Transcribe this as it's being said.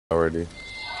already.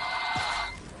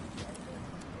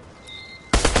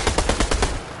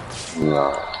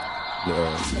 No.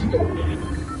 No.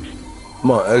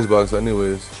 I'm on Xbox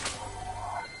anyways.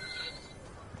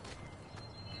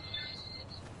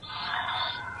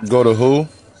 Go to who?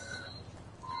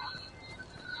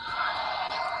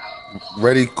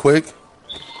 Ready quick?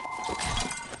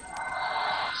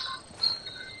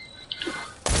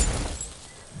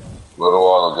 Little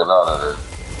while to get out of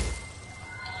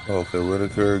there. Okay,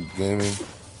 Whitaker Gaming.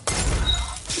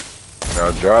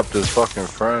 I dropped his fucking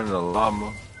friend, a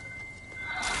llama.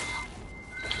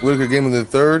 Whitaker Gaming the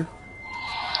third?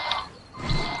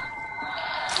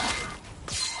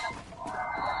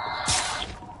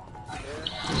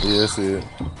 Yeah, I see it.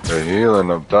 They're healing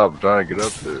up top, trying to get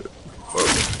up there.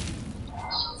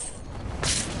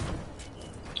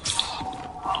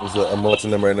 I'm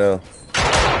watching them right now.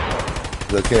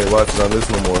 I can't watch it on this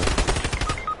no more.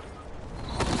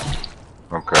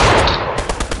 Okay.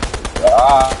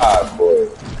 Ah, boy.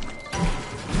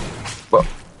 But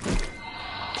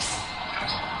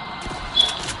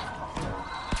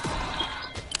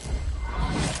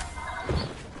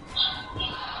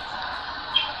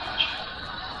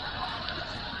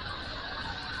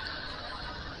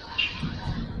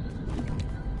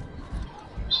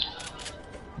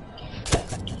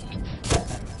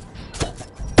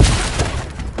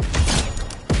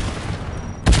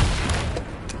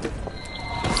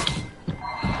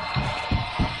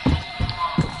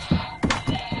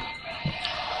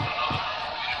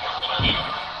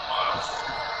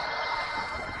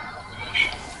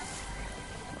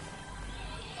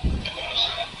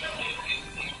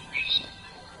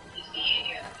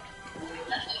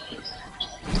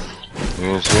you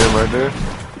didn't see him right there?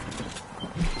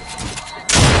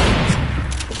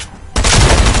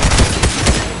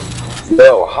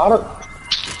 Yo, how the...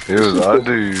 He was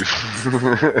under you.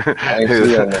 I ain't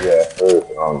see that nigga at first.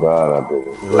 Oh, God, I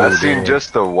didn't. I seen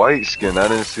just the white skin. I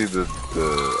didn't see the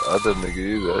other nigga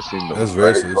either. I seen the... That's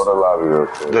racist. Go to the lobby real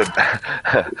quick.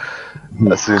 I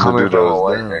seen the dude that was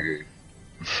white down. nigga.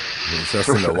 I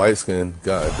seen the white skin.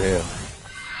 God damn.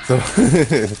 So,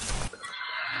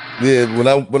 yeah,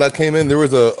 when I came in, there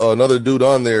was another dude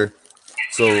on there.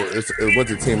 So it went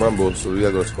to Team Rumble. So we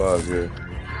gotta go squads here.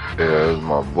 Yeah, it was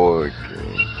my boy, kid.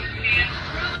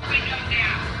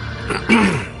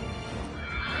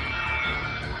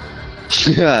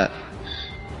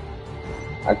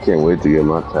 I can't wait to get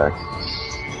my taxes.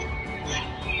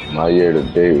 My year to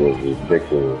date was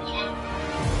ridiculous.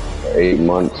 For 8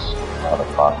 months out of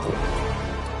pocket.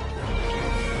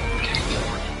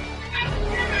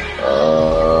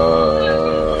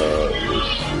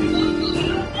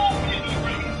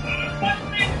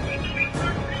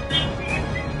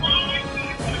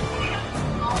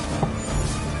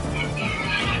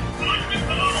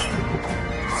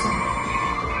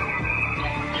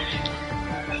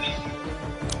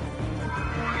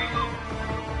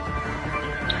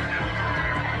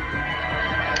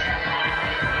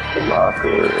 Let's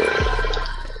see.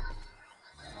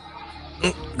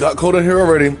 Got cold in here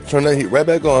already. Turn that heat right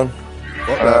back on.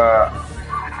 Fuck that.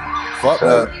 Fuck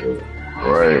that.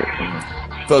 Right.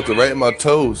 Felt it right in my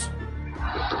toes.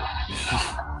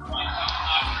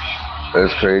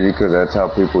 That's crazy because that's how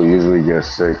people usually get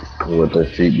sick with their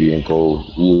feet being cold.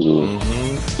 Usually.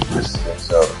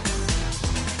 So.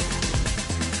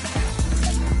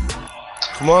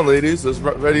 Come on, ladies. Let's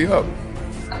ready up.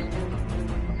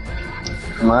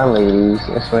 Come on, ladies.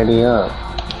 Let's ready up.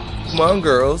 Come on,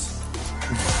 girls.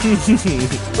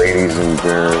 Ladies and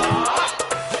girls.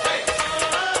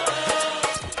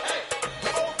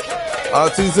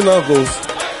 Aunties and uncles.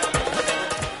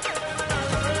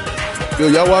 Yo,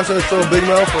 y'all watch that show Big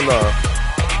Mouth or nah?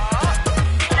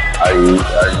 I used to.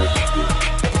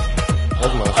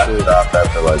 That's my I shit. stopped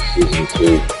after like season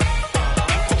 2.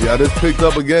 Yeah, I just picked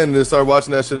up again and started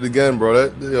watching that shit again, bro.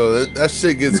 That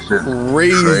shit gets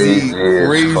crazy.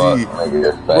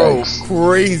 Bro,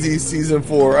 crazy season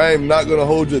 4. I am not gonna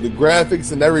hold you. The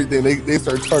graphics and everything, they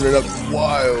start turning up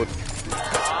wild.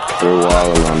 They're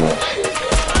wilding on that shit.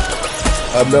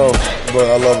 I know, but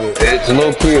I love it. It's a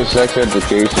little key of sex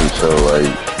education, so like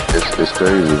it's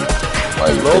crazy.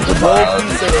 Like Low it's a key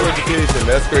sex education.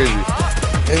 That's crazy.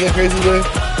 Ain't that crazy, man?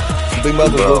 Big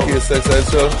Mouth is low key a sex ed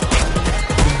show.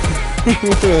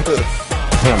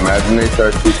 Imagine they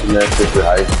start teaching that shit to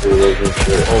high schoolers and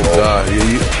shit. Oh god,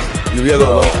 yeah, you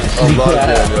gotta unlock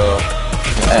them, y'all.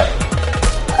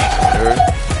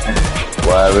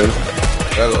 What happened?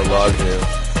 Gotta unlock him.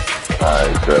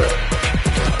 Alright, good.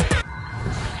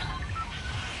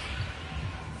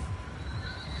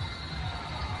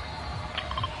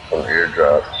 Some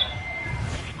eardrops.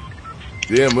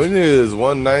 Damn, we is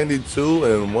 192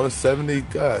 and 170.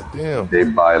 God damn. They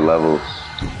buy levels.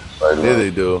 Yeah,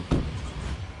 they do.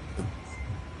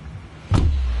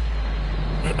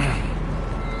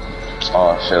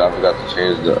 Oh shit! I forgot to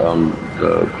change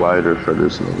the glider for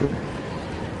this nigga.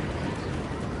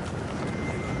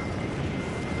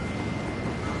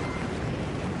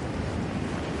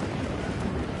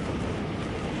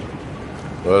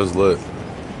 That was lit.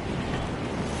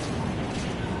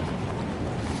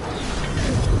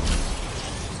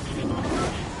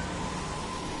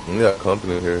 We got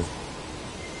company here.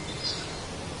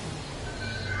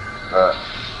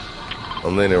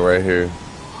 I'm landing right here.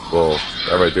 Well,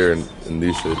 right there in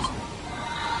these shits.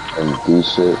 And these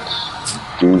shits.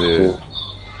 These shits.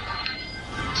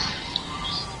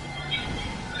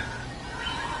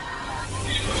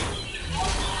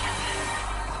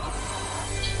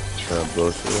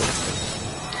 Bullshit.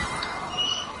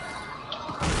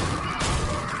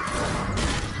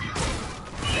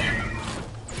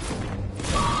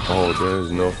 Oh,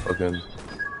 there's no fucking.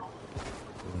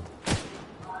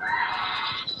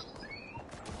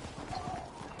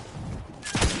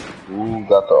 Ooh,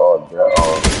 got the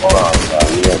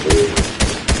yeah, dude.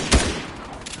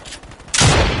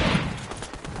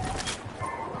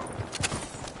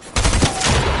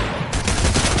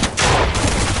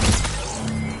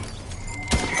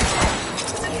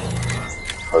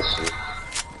 Let's see.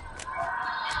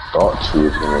 Thought she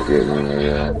was gonna get me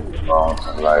there.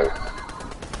 Like.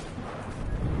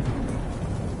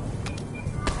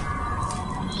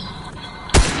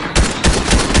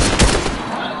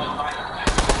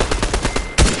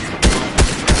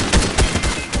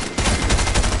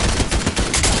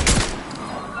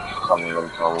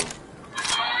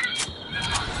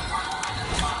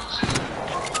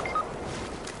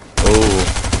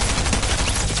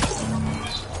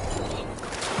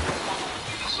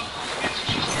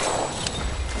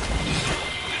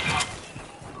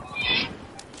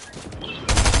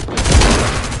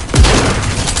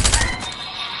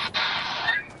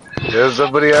 There's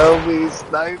somebody help me,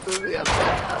 sniping me.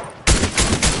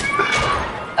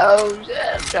 Oh shit,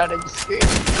 I'm trying to escape.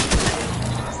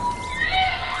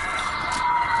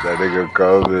 That nigga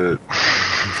COVID.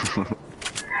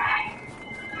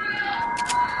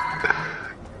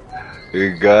 He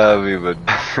got me, but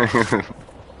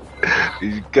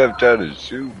he kept trying to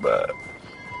shoot back.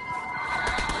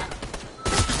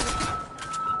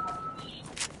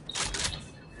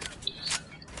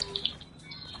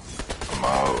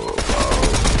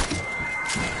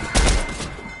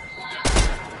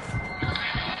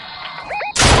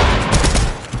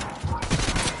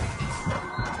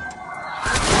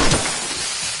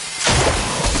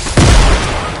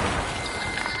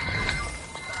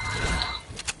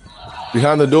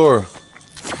 Behind the door.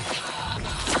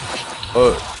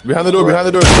 Behind the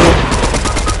door,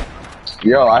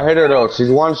 Yo, I hit her though. She's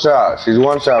one shot. She's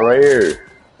one shot right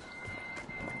here.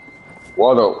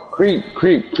 Waldo, creep,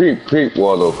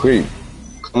 Waldo, creep.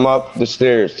 Come up the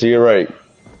stairs to your right.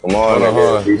 Come on,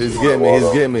 hold on. He's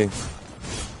getting me.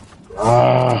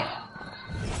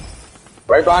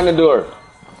 Right behind the door.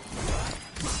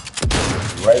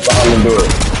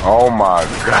 Oh my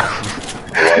god.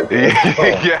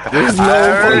 Yeah, I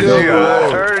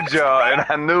heard y'all, and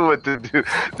I knew what to do.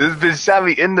 This bitch shot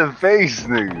me in the face,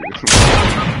 nigga.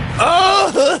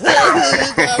 Oh,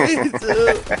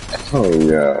 oh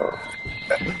yeah.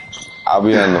 I'll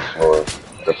be on the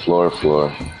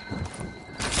floor.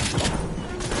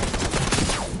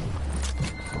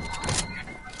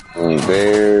 And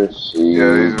there she.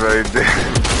 Yeah, he's right there.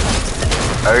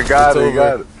 I got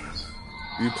it.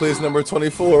 You place number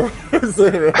 24.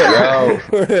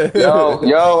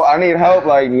 yo, I need help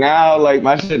like now. Like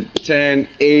my shit 10,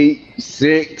 8,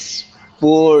 6,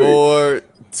 4,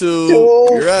 2.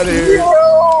 You're out of here.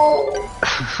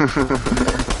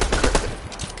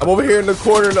 I'm over here in the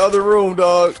corner in the other room,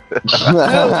 dog.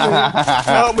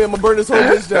 Help me. I'm gonna burn this whole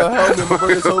bitch down.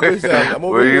 I'm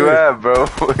over here. Where you at, bro?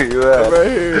 Where you at? I'm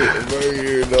right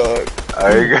here, dog.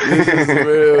 This is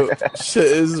real. Shit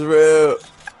is real.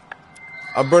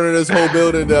 I'm burning this whole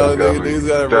building down. Niggas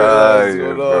gotta realize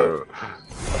what's going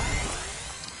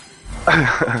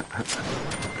on.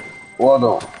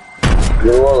 Waldo,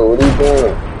 what are you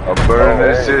doing? I'm burning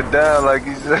that shit down like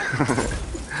he said.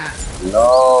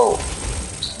 No.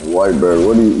 Whitebird,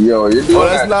 what are you? Yo, you're doing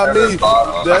that's not me.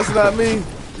 That's not me.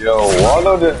 Yo,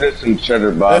 Waldo just did some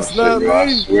cheddar bob that's shit. Not me.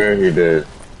 I swear he did.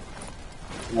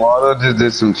 Waldo just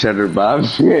did some cheddar bob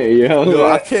shit, yo.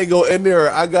 I can't go in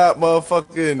there. I got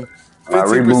motherfucking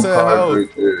 15% health.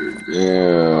 Right there.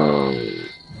 Damn.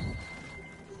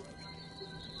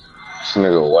 This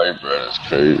nigga Whitebird is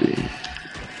crazy.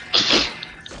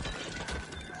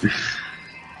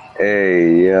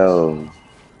 Hey, yo.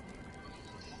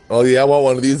 Oh yeah, I want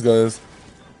one of these guns.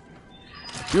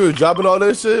 You were dropping all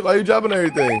this shit? Why you dropping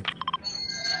everything?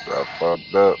 I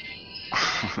fucked up.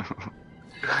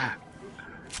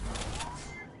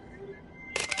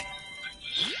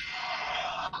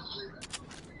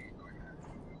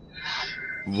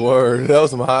 Word, that was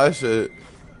some high shit.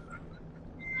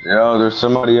 Yo, there's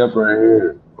somebody up right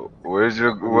here.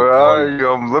 Where are you?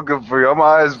 I'm looking for you. I'm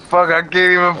high as fuck. I can't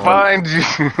even find you.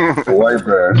 The white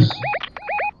grass.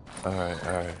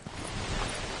 Alright.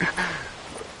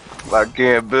 I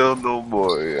can't build no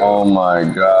more. Yo. Oh my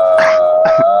god.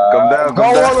 Come down.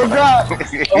 Oh my god.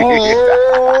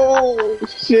 Oh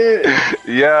shit.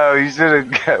 Yo, you should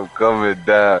have kept coming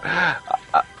down.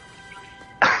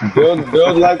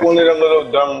 Build like one of them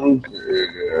little dumb roofs.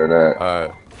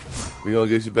 Alright. We gonna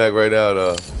get you back right now,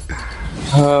 though.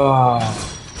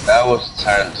 That was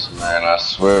tense, man. I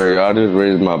swear. Y'all just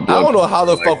raised my blood. I don't know how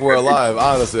the fuck we're alive,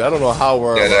 honestly. I don't know how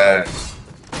we're alive.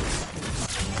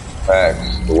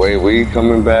 Facts. The way we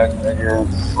coming back, nigga.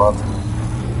 Fuck.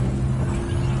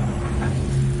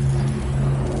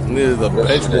 Nigga, the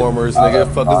bench warmers, nigga.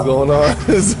 Fuck is going on?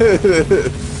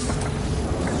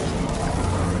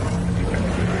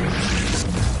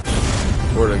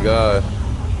 Word to God.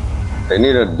 They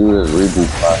need to do this reboot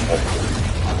process.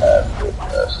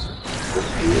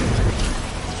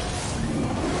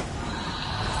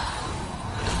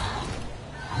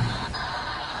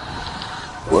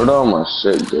 Where'd all my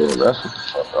shit go? That's what the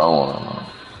fuck I wanna know.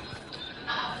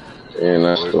 Ain't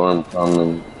that storm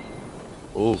coming?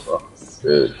 Ooh. Fuck,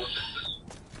 bitch.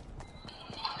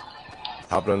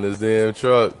 Hopping on this damn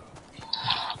truck.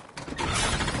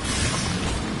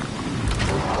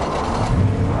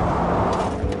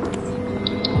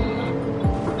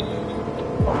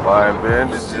 Buying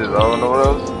bandages. I don't know what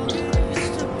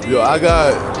else. Yo, I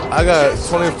got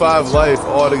 25 life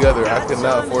altogether. I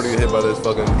cannot afford to get hit by this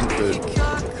fucking fit.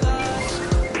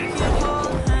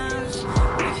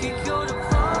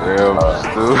 Damn,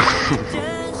 Stu.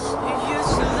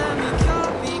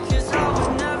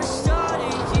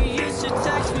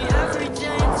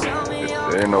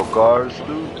 There ain't no cars,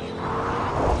 Stu.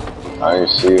 I ain't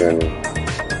see any.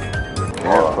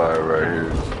 Campfire right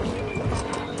here.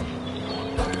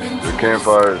 The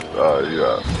campfire.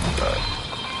 Yeah.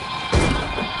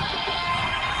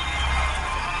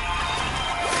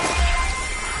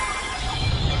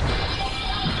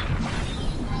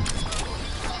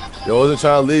 Yo, I wasn't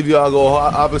trying to leave you. I'll go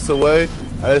opposite way.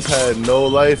 I just had no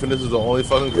life, and this was the only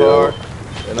fucking car,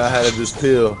 and I had to just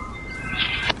peel.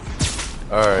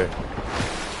 All right.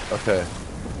 Okay.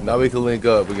 Now we can link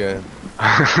up again.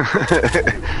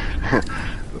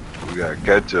 We got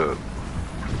catch up.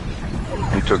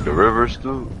 He took the rivers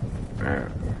too.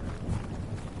 Man.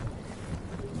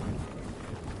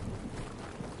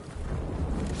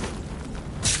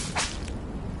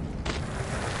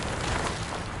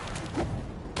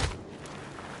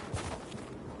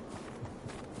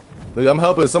 Look, I'm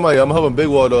helping somebody. I'm helping Big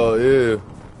Wall though. Yeah.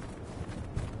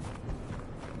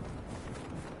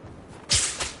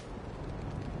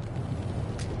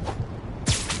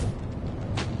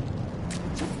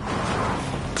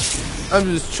 I'm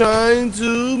just trying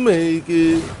to make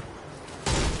it.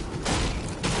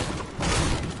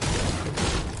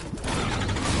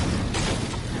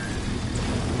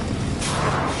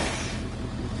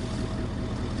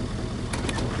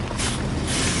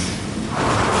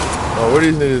 Oh, where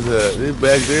these niggas at? They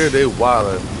back there, they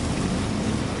wildin'.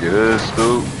 Get this,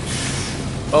 dude.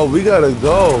 Oh, we gotta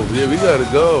go. Yeah, we gotta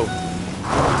go.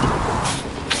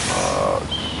 Oh,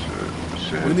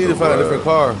 shit. We need to find a different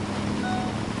car.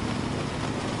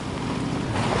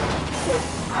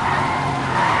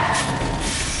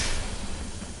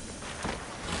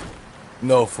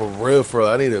 No, for real,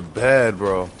 I need it bad,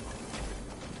 bro.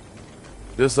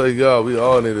 Just like y'all, we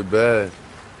all need it bad.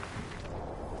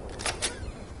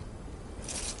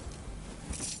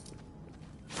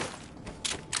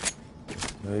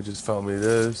 They just found me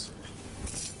this.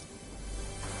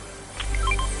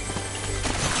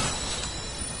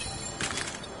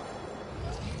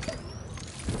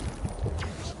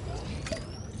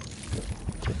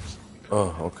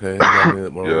 Oh, okay.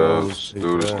 Yes,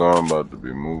 dude, the storm about to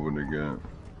be moving again.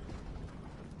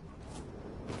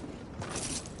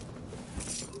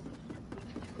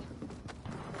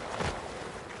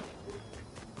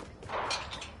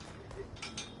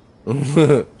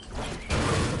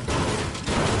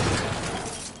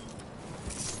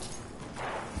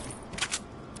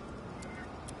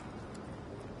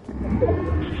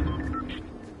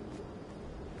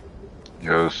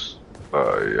 Yes.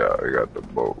 Yeah, I got the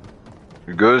boat.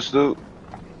 You good, Stu?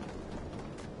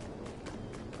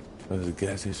 There's a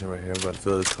gas station right here. I'm about to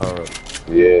fill this car up.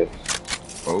 Yeah.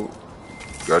 Oh,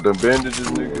 got them bandages,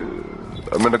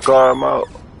 nigga. I'm in the car. I'm out.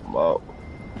 I'm out.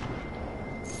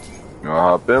 You wanna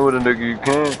hop in with a nigga? You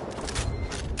can.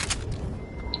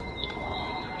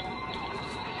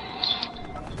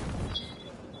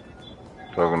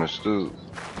 Talking to Stu.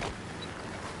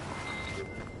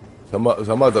 I'm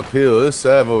about to peel. It's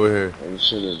Sav over here. This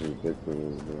shit is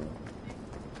ridiculous, bro.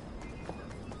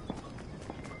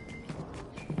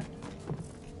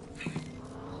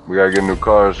 We gotta get new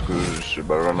cars because this shit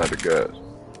about to run out of gas.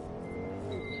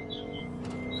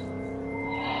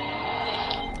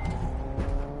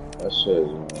 That shit,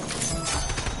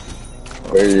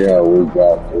 crazy how we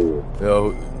got through it.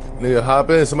 Yo, nigga, hop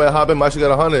in. Somebody hop in. My shit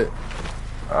got 100.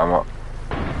 I'm up.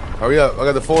 Hurry up. I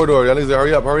got the 4-door. Y'all niggas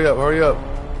hurry up, hurry up, hurry up.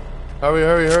 Hurry. I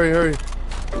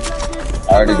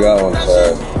already got one,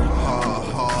 sir.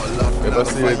 If I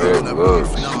see it,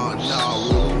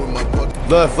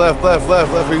 Look. Left.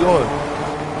 Where you going?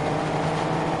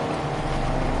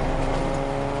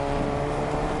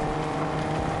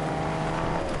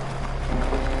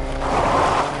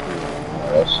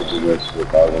 That shit just makes me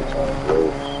 1,000 times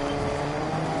worse.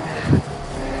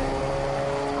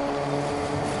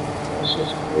 That's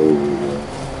just crazy, bro.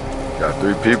 Got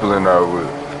 3 people in there with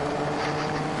it.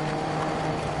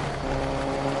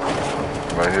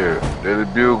 Right here. Daily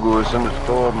Bugle is in the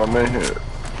store, my man here.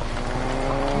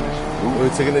 Are we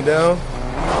taking it down?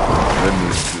 Let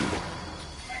me see.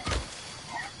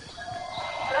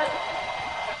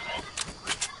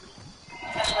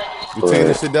 You taking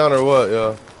this shit down or what,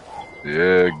 yo?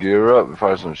 Yeah, gear up,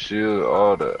 find some shield,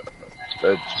 all that.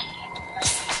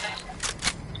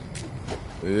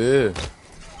 Yeah.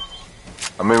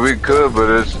 I mean, we could, but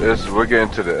it's we're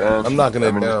getting to the end. I'm knocking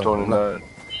it It's down. 29.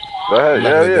 Go ahead,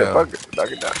 yeah, fuck it,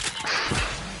 knock it down.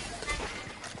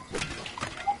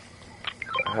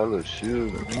 Hella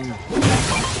shield.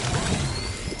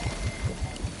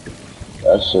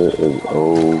 That shit is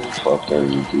old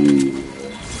fucking deep.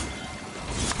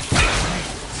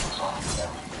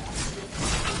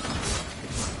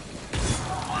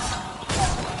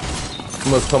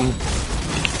 Must come.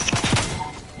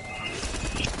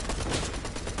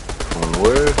 From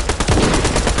where?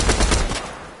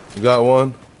 You got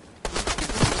one.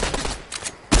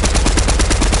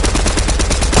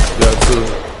 Got 2.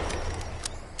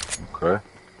 Okay.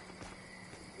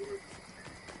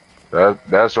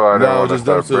 That's why I don't want to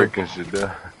start breaking shit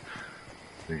down.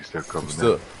 Niggas still coming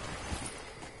in.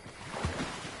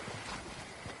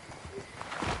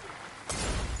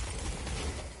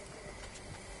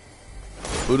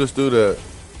 Who just do that?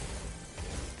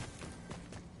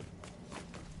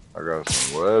 I got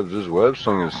some webs. This web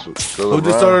swing is still Who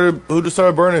just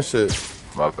started burning shit?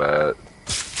 My bad.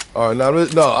 Alright,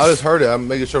 no, I just heard it. I'm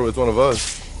making sure it's one of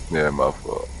us. Yeah, my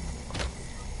fault.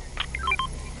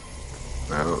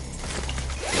 No.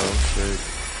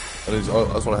 I just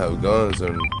want to have guns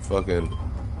and fucking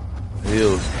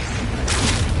heals.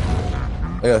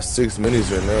 I got 6 minis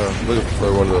right now. I'm looking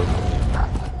for one of those.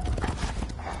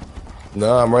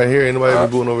 Nah, I'm right here. Ain't nobody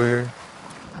rebooting over here.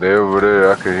 They over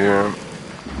there. I could hear them.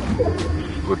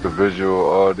 With the visual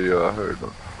audio, I heard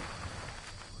them.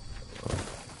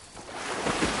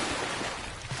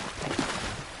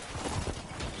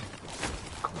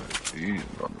 These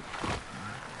motherfuckers.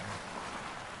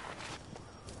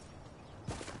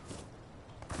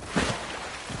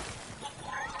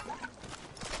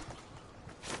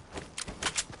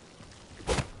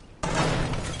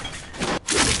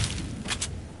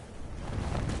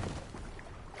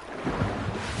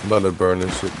 I'm about to burn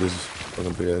this shit. This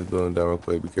fucking big ass building down real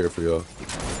quick. Be careful, y'all.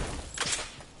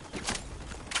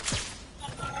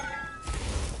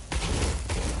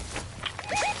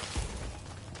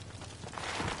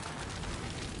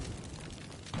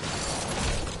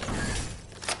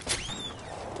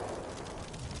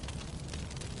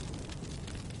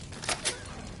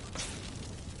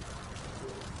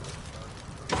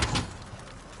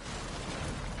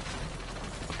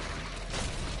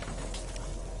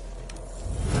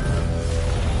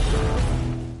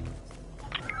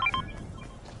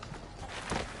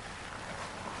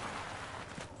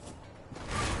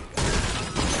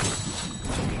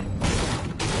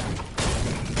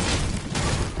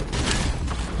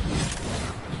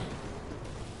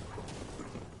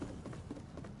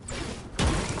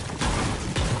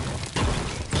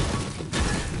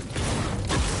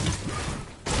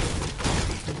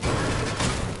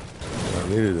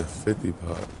 Needed a 50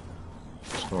 pot.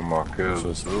 Some of my kills.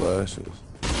 Some splashes.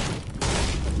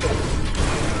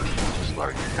 Just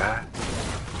like that.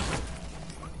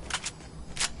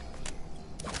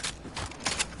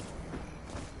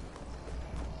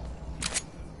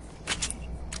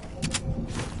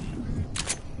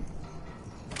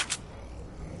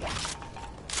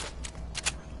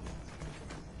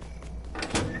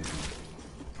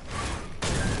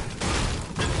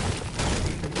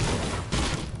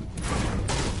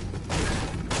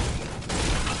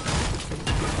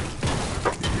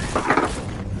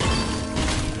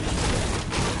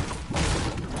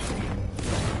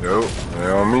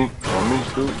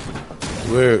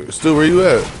 Where? Stu, where you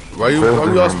at? Why you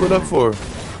all split up for?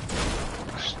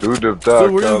 Stu dipped out.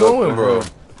 Stu, where you going, bro?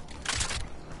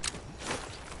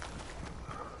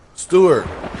 Stuart.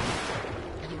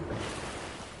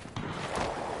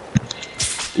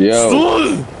 Yo.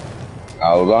 Stuart!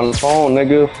 I was on the phone,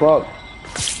 nigga. Fuck.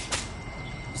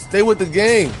 Stay with the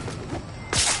gang.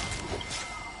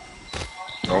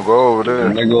 Don't go over there.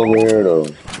 Nigga over here, though.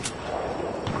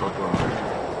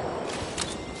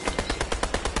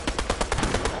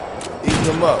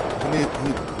 Eating him up.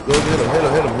 Go hit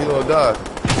him. He gonna die.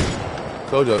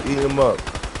 Told y'all, eat him up.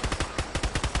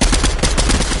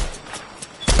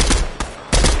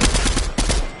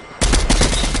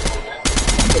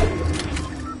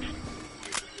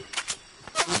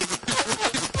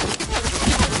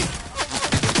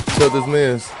 Kill this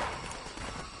man's.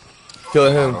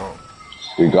 Kill him.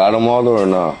 You got him all or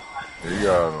not? You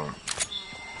got him.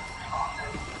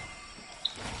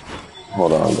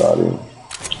 Hold on, got him.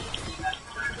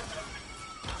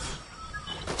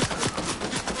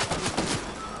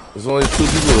 There's only 2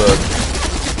 people left.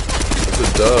 That's a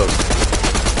dub.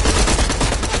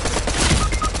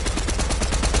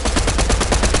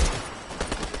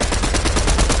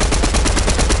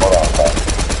 Hold on, got him.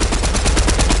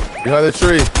 Behind the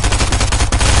tree.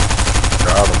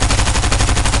 Got him.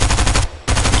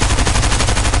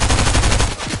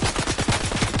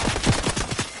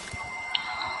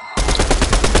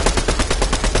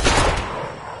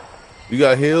 You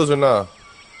got heals or not?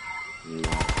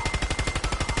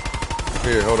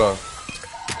 Here, hold on.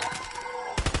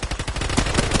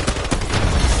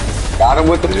 Got him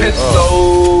with the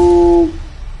pistol.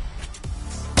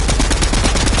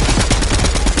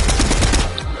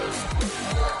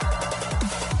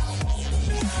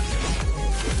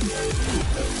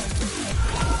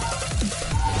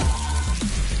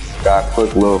 Got a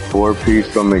quick little 4-piece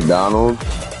from McDonald's.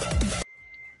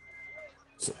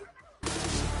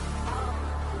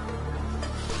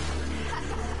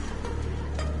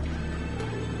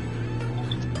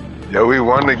 Yo, we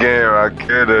won the game. I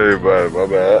killed everybody. My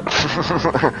bad.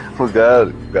 We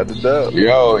got the dub.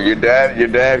 Yo, your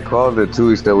dad called it too.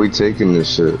 He said we taking this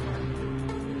shit.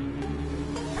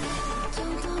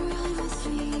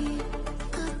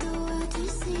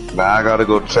 Now I gotta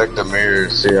go check the mirror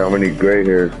and see how many gray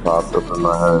hairs popped up in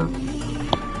my head.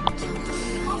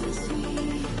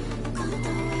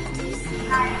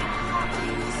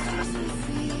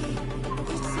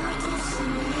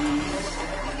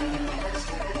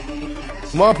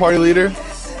 Come on, party leader.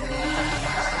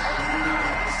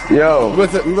 Yo, we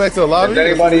back to the lobby. Is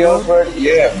anybody else ready?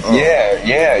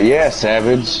 Yeah,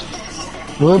 Savage.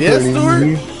 Yeah,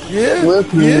 Stuart.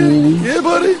 Yeah,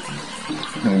 buddy.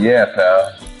 Yeah,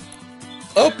 pal.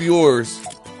 Up yours.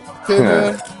 Okay,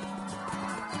 man.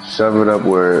 Shove it up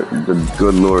where the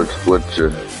good Lord splits you.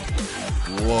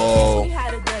 Whoa.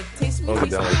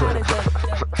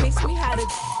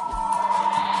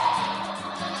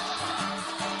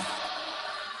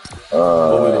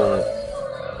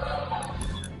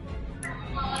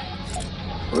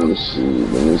 Let me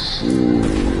see.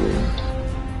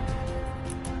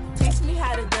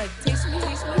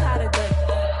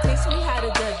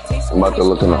 I'm about to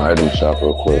look in the item shop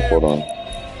real quick. Hold on.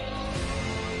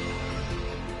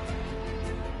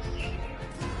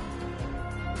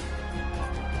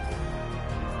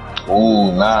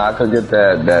 Ooh, nah, I could get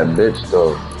that bitch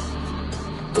though.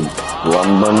 The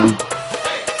Rum Bundy.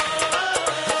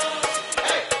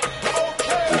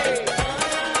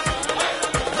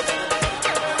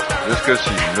 Just cause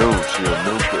she's new, she a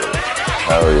new girl.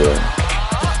 Hell yeah.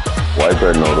 White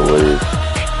bread know the ways.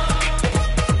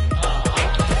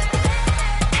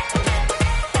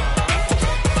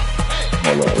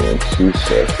 Hold on, man. 2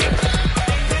 seconds.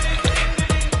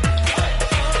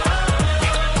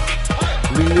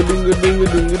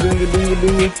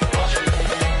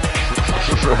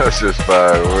 That's just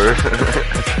fire, word.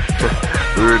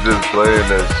 We were just playing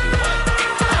that shit.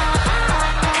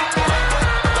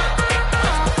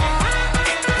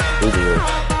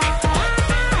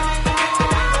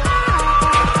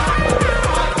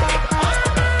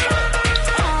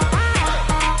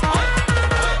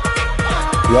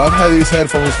 Yo, I've had these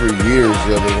headphones for years,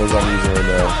 the ones I'm using right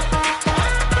now.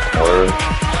 Or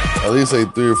at least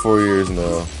like 3 or 4 years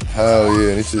now. Hell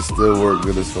yeah, and it should still work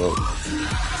good as fuck.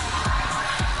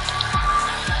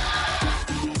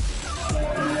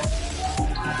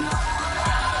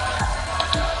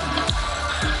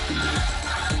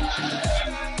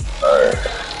 Alright,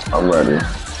 I'm ready.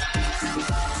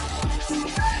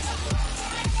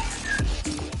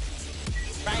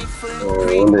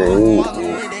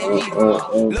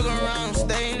 Look around,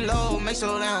 stay low, make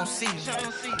sure they don't see you.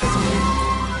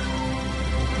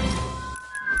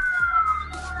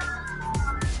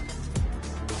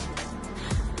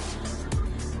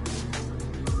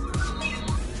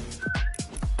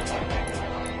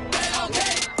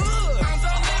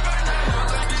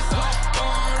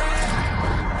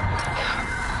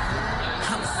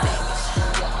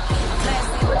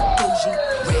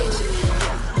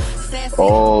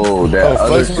 Oh, that oh,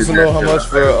 other Flex wants to know how much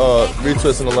for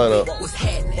retwist in the lineup.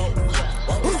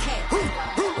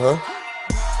 Huh?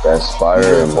 That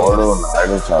Spider Immortal and the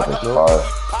item shop is fire.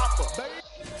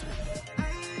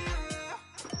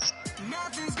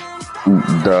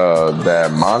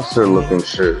 That monster looking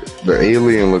shit, the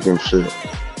alien looking shit.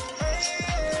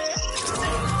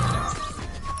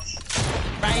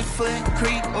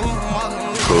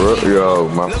 Yo,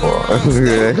 my fault.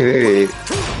 Hey.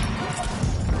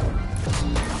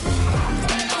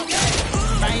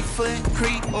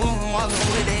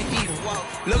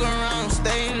 Look around,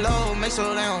 stay low, make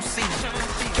sure they don't see.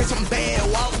 Catch some bad,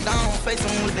 walk down, face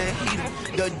them with that heater.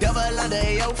 The devil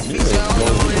under your feet, on the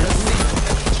way to see.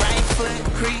 Right foot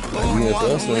creep,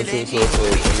 walk with that heater.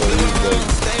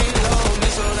 Stay low,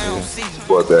 make sure they don't see.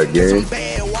 What, that game?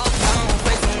 Bad, walk down,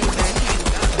 face them with that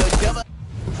heater. The devil.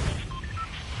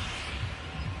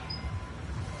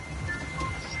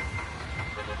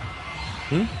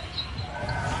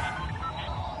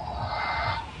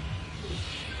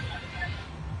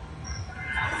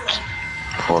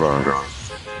 Hold on, girl.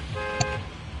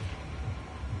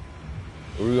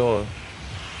 Where we going?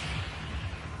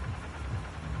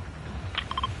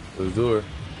 Let's do it.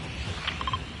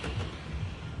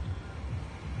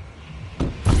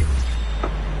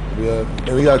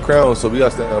 And we got crowns, so we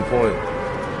got to stay on point.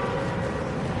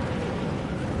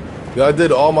 Yeah, I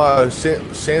did all my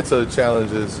Shanta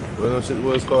challenges. What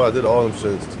it's called? I did all them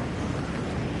shits.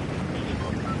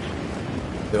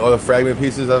 And all the fragment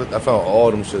pieces, I found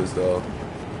all them shits though.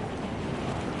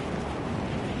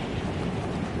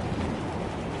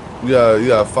 You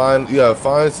gotta find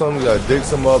some, you gotta dig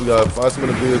some up, you gotta find some in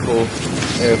the vehicle,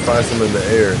 and find some in the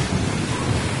air.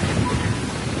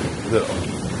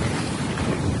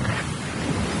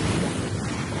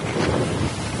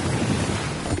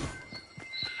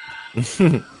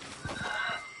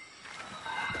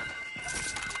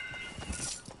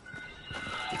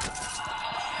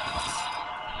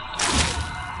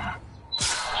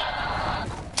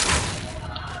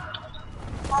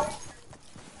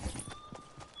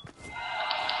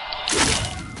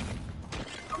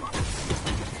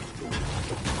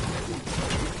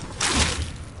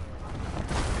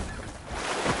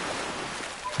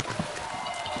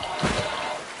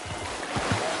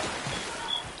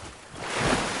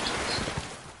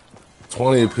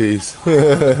 $20 a piece. I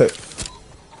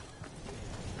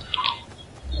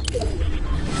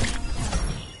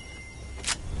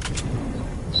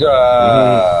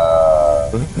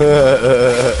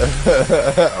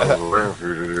was waiting for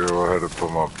you to do I had to put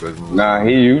my business. Nah,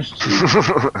 he used to.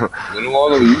 You know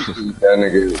all used to eat that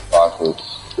nigga in his pockets.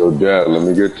 Yo, Dad, let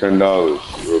me get $10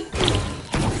 real quick.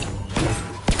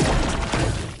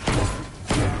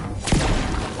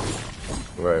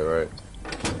 Right.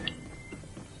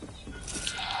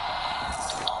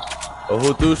 Oh,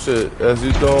 who threw shit? As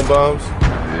you throwing bombs?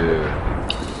 Yeah.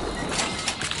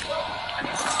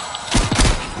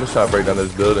 I'm just trying to break down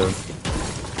this building.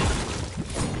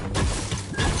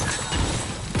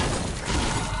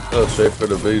 Oh, straight for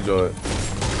the big joint.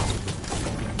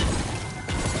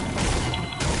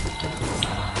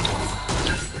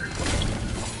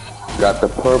 Got the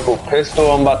purple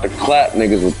pistol. I'm about to clap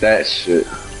niggas with that shit.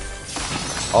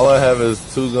 All I have is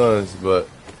 2 guns, but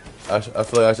I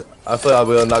feel like I'll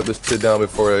be able to knock this shit down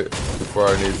before I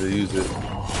need to use it.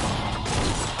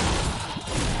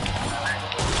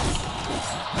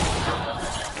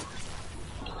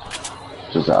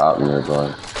 Just an out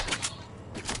nearby.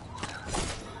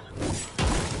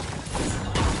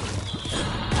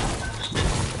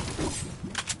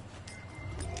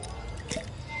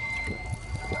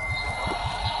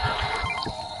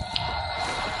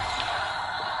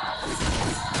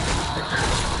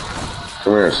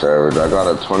 Come here, Savage. I got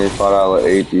a $25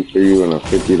 AP for you and a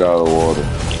 $50 water.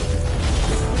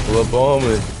 Pull up on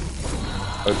me.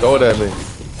 Or throw it at me.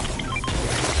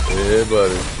 Yeah,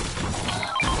 buddy.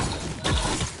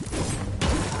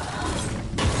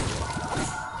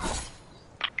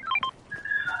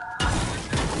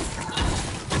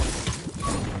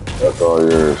 That's all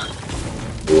yours.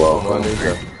 You're welcome.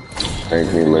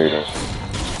 Thank me later.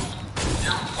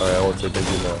 Alright, I won't say thank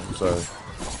you now. I'm sorry.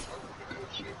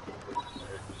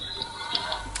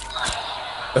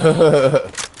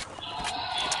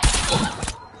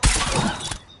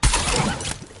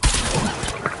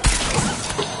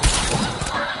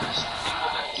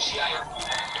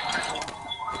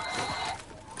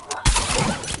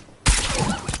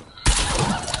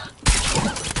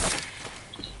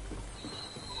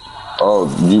 Oh,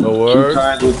 you no 2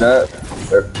 times with that?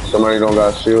 If somebody don't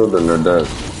got shield, then they're dead.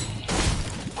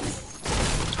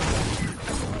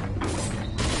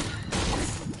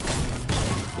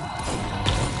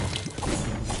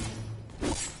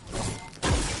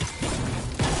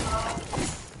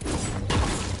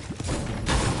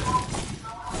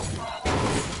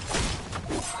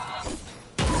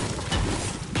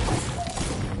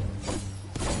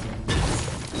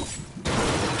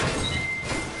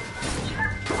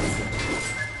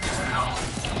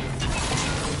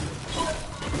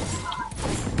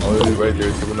 right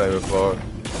there, so we're not even far.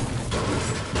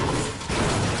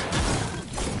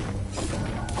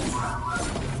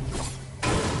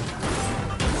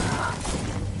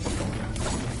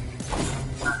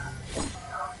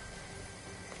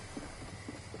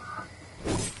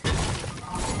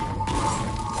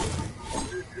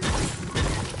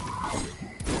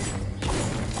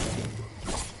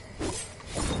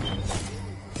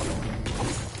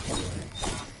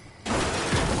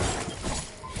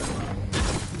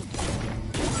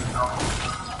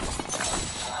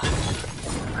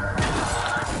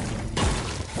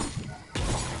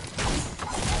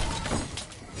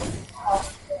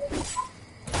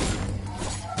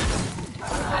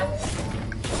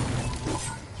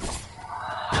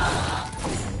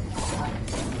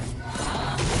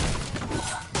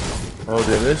 Oh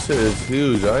damn, this shit is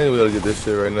huge. I ain't even able to get this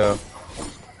shit right now.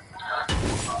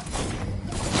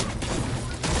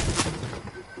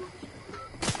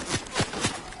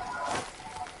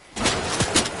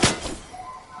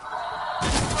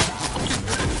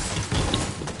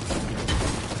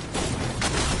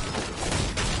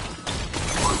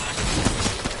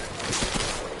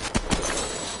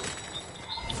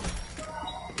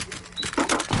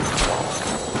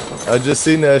 I just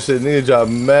seen that shit. Nigga drop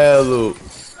mad loot.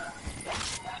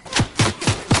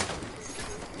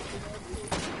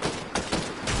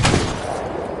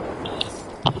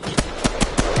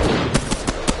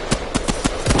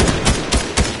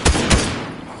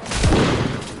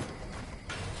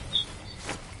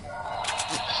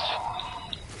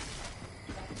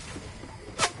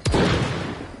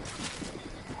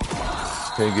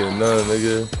 Can't get none,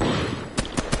 nigga.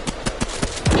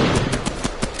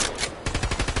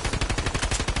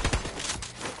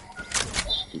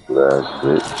 Stupid ass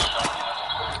bitch.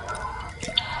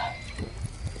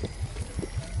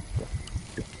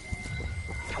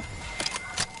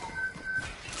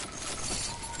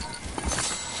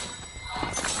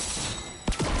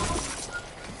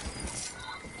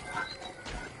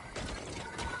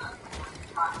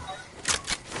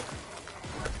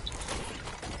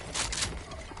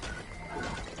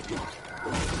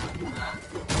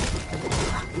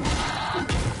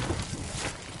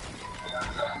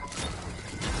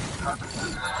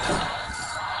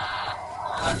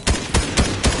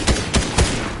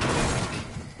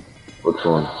 Which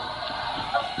one?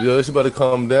 Yo, this about to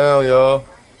calm down, y'all.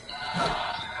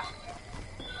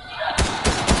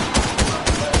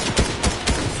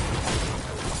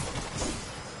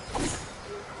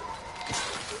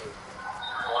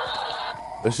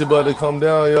 This shit about to come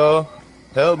down, y'all.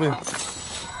 Help me.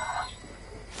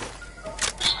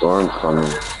 Storm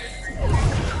coming.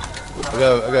 I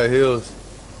got heals.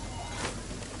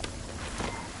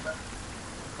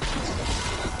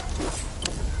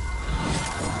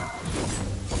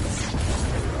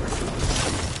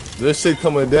 This shit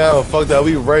coming down. Fuck that.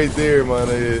 We right there, my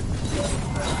nigga.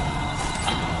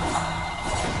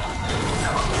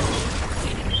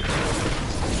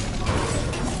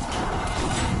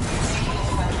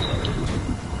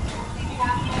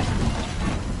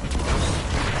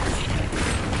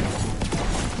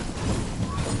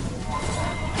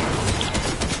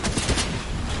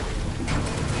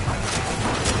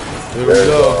 Here we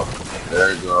go.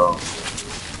 There you go.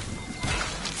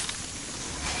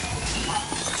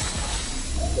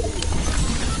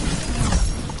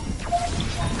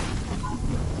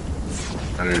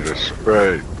 I need a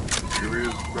spray. Give me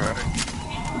a spray.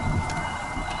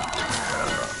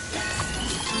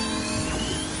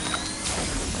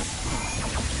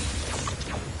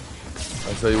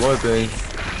 I'll tell you one thing.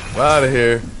 I'm out of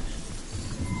here.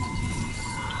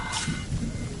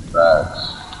 Facts.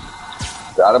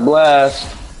 Got a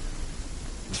blast.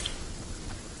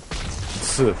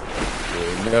 Yeah,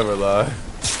 never lie.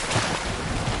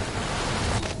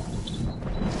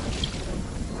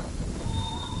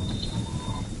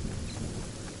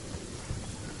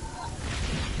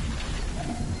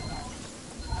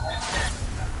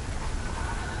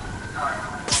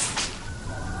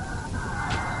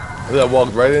 I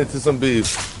walked right into some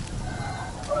beef.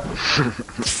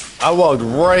 I walked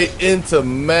right into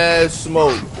mad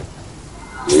smoke.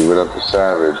 Leave it up to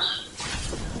Savage.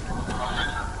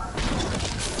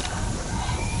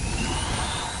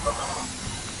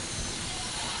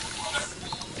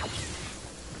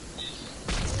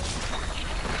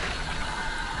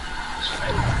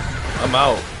 I'm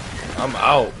out. I'm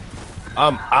out.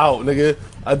 I'm out, nigga.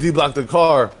 I D-blocked the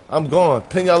car. I'm gone.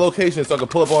 Ping y'all location so I can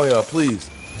pull up on y'all, please.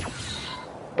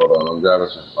 Hold on, I'm grabbing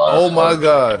some fire. Oh my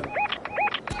god.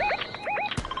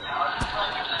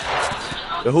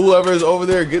 Whoever is over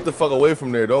there, get the fuck away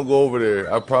from there. Don't go over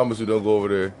there. I promise you, don't go over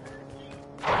there.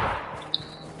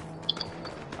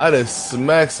 I just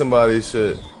smacked somebody's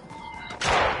shit.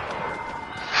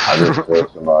 I just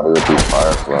killed somebody with these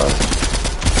fireflies.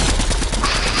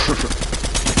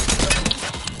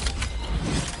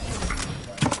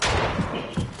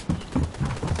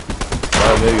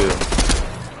 My nigga.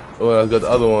 Oh, I got the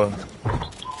other one.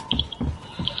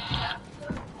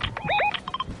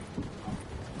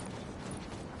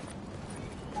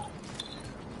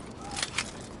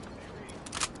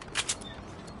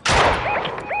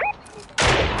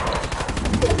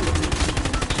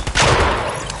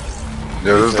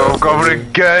 Yo, this don't cover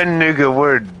again, nigga.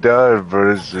 We're done,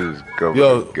 bro. This is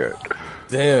covered again.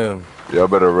 Damn. Y'all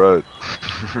better run.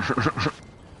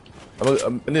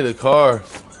 I need a car.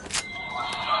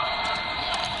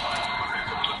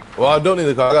 Well, I don't need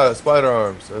a car. I got spider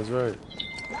arms. That's right.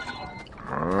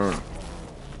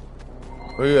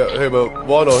 Where you at? Hey, but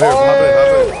Waldo, here. Hop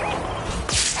in.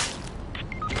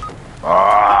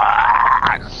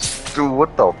 Ah, dude,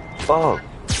 what the fuck?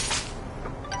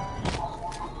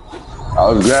 I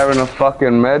was grabbing a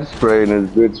fucking med spray and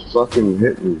this bitch fucking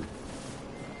hit me.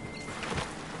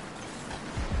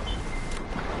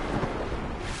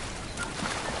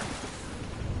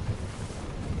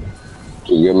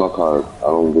 Just get my card. I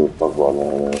don't give a fuck about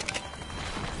none of that.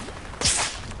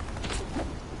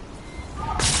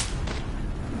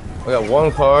 I got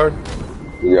one card.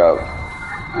 You got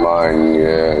mine,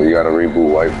 yeah. You gotta reboot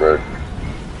Whitebird.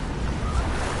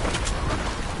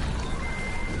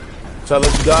 Try to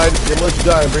let you die. Then let you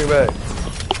die and bring it back.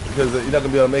 Because you're not going to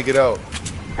be able to make it out.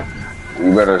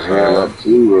 You better heal up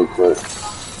too real quick.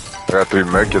 I got 3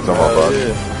 medkits on my body.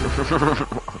 Yeah.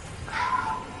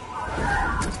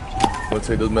 Wanna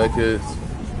take those medkits?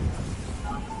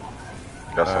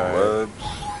 Got some webs.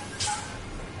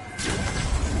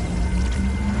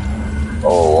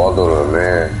 Oh, Waldo the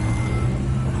man.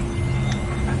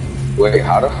 Wait,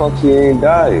 how the fuck he ain't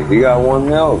died? He got 1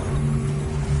 health.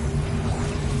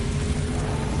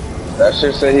 That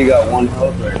shit said he got 1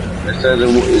 health right now.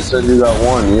 It said you got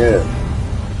 1, yeah.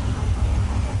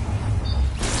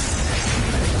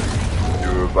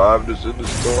 You revived us in the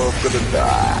storm, gonna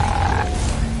die.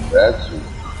 That's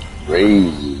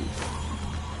crazy.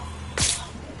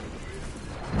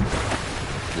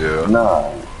 Yeah.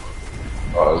 Nah.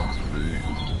 Oh, that's me.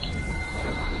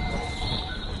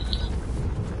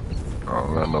 I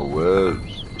don't got no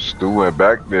webs. Stu went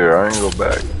back there. I ain't go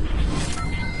back.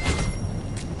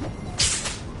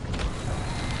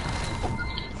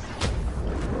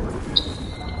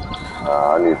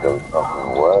 Nah, I need them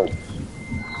fucking webs.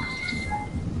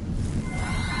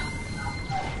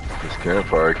 This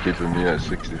campfire keeping me at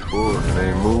 64 and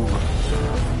ain't moving.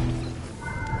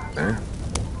 Damn.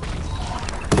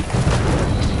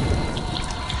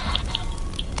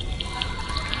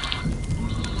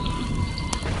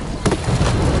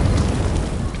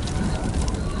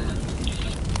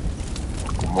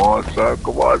 Come on, son.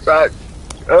 Come on, son.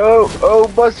 Oh,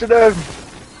 busted him.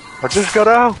 I just got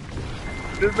out.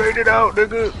 Just made it out,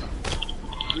 nigga.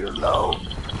 Be alone.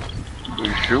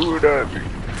 They shooting at me.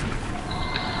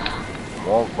 I'm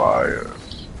on fire.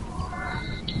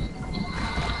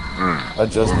 I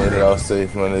just made it out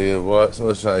safe, my nigga. What?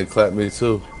 Someone's trying to clap me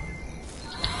too.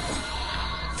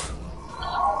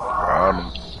 Got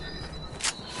him.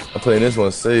 I'm playing this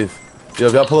one safe. Yo,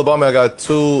 if y'all pull up on me, I got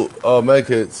 2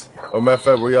 medkits. Or matter of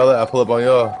fact, where y'all at? I pull up on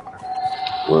y'all.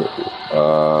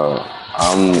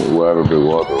 I'm wherever Big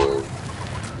Waldo is.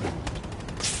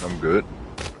 I'm good.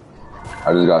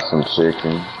 I just got some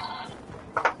shaking.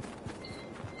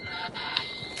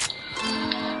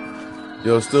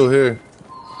 Yo, still here.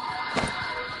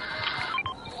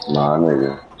 Nah,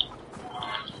 nigga.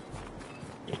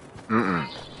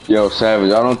 Yo,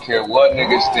 Savage, I don't care what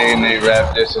niggas stay in they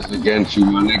rap disses against you,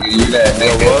 my nigga. You that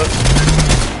nigga. What?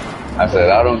 I said,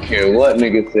 I don't care what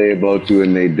niggas say about you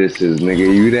in they disses, nigga.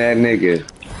 You that nigga.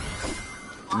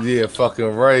 Yeah,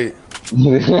 fucking right.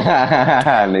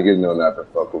 Niggas know not to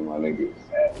fuck with my niggas.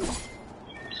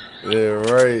 Yeah,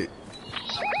 right.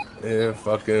 Yeah,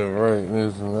 fucking right.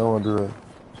 Listen, I don't want to do that.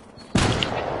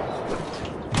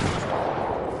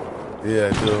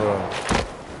 Yeah, I do.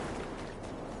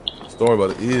 Story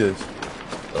about to eat this.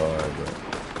 Alright, bro.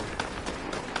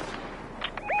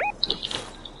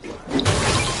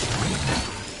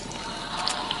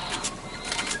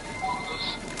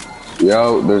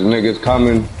 Yo, there's niggas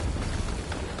coming.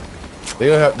 They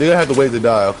gonna have to wait to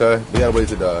die, okay? They gotta wait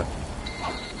to die.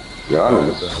 Yo, I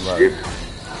know shit.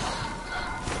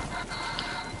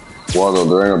 Waldo,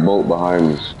 there ain't a boat behind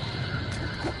me.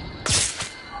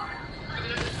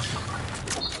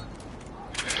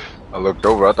 I looked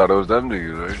over, I thought it was them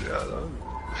niggas right there.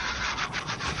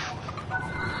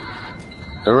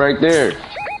 They're right there.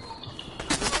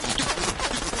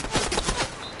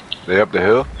 They up the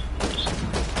hill?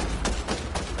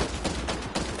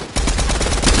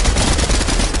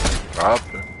 Up.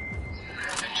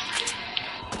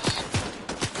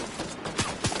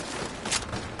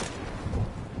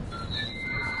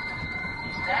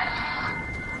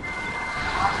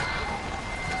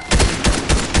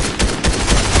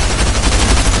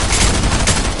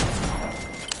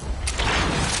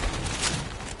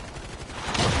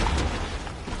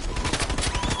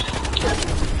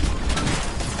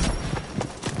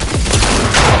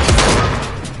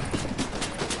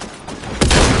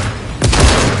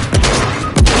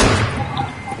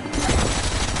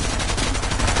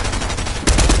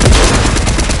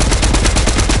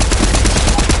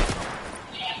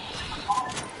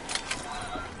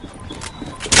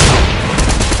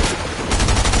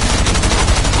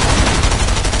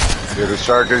 Yeah, the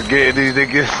shark is getting these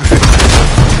niggas.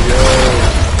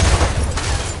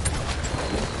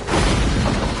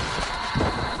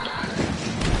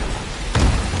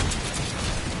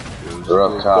 They're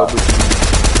up top.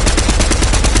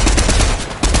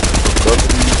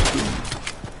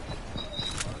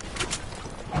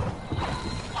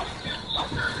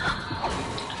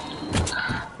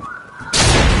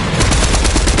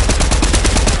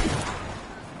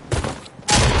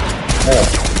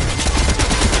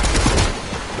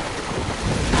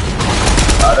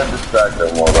 I didn't distract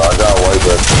them more, but I got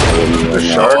Whitaker. The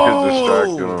shark is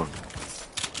distracting them.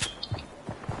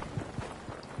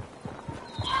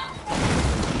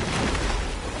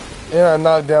 And I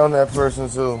knocked down that person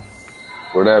too.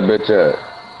 Where that bitch at?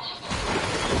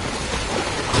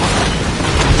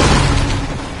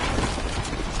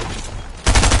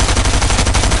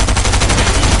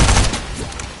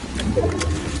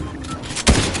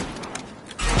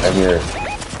 I'm here.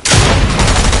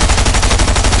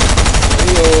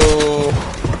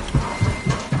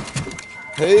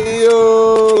 Hey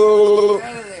yo!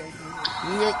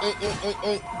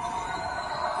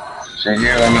 She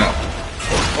here, I'm out.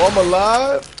 Oh, I'm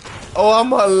alive? Oh,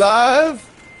 I'm alive?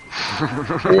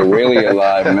 You're really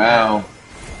alive now.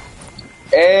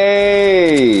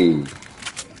 Hey!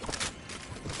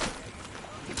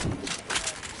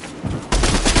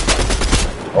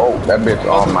 Oh, that bitch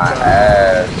on my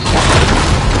ass.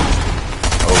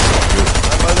 Oh,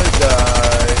 I'm gonna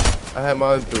die. I had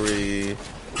my 3.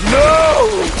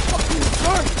 No! Fucking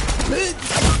shark, bitch!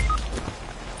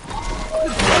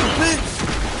 Bitch!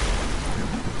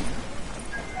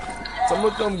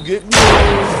 Someone come get me.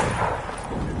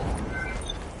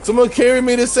 Someone carry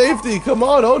me to safety. Come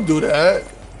on, don't do that.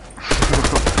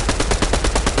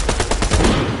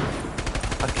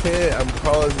 I can't. I'm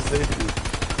crawling to safety.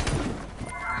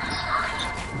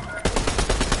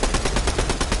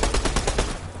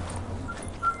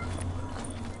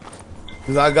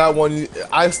 Cause I got one.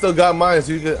 I still got mine,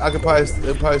 so I could probably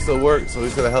it probably still work. So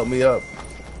he's gonna help me up.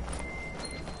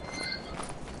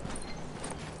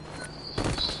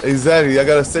 Exactly. I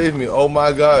gotta save me. Oh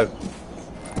my god.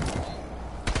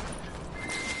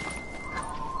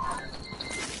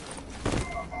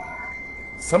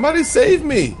 Somebody save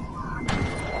me.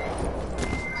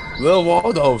 Lil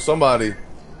Waldo, somebody.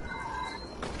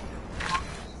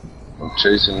 I'm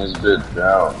chasing this bitch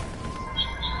down.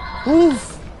 Oof.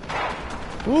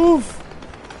 Oof.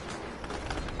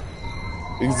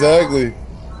 Exactly.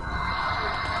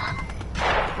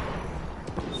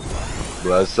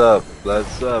 Bless up.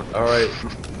 Bless up. Alright.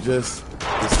 Just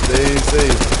stay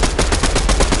safe.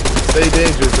 Stay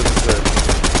dangerous, as I said.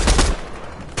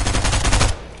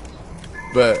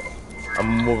 But I'm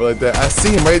moving like that. I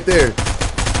see him right there.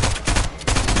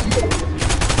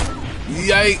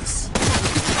 Yikes.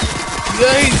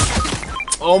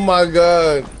 Yikes. Oh my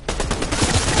god.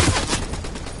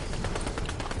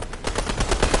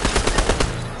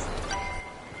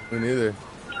 Me neither.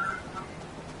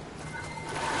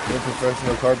 We're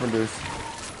professional carpenters.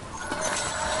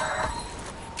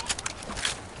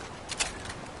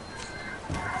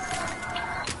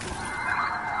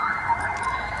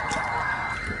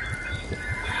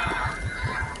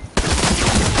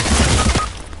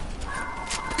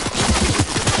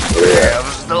 Damn,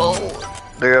 no.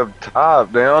 They up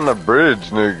top. They on the bridge,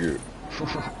 nigga.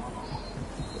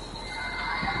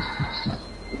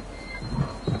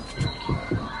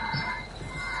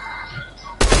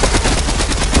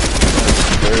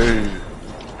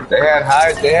 They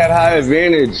had high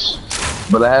advantage,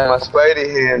 but I had my Spidey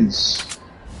hands.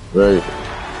 Right.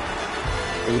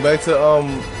 Go back to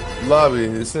lobby.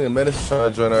 This nigga Menace trying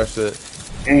to join our shit.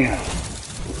 Damn.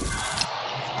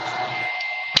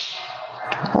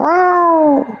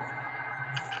 Wow.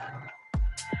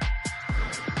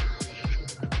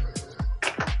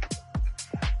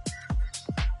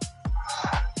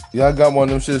 Yeah, I got one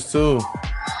of them shits too. Oh,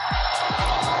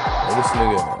 this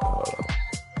nigga.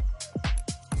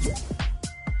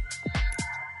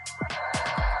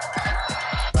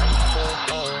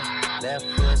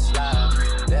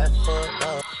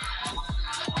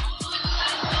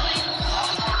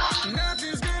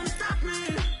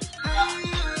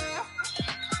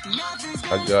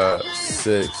 I got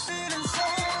 6.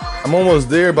 I'm almost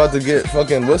there. About to get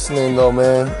fucking listening though,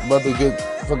 man. About to get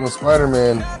fucking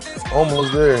Spiderman.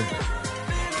 Almost there.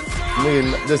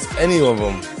 Nigga, just any of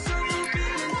them.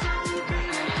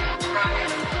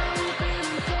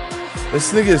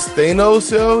 This nigga is Thanos,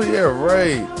 yo? Yeah,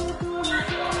 right.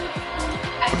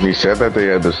 He said that they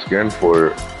had the skin for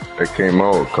it. It came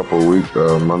out a couple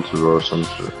months ago or some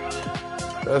shit.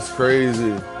 That's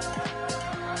crazy.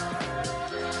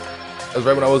 That's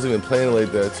right when I wasn't even playing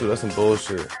like that, too. That's some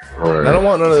bullshit. Right. I don't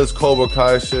want none of this Cobra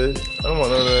Kai shit. I don't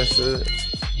want none of that shit.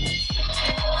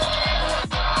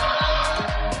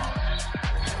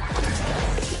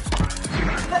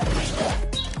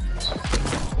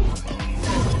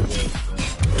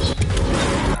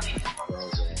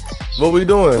 What we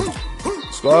doing?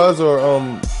 Squads or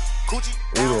what we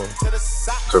doing? To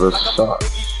the side.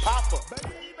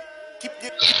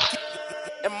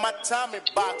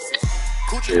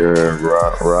 Yeah,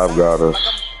 Rob got us.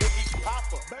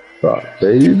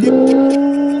 Baby.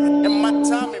 In my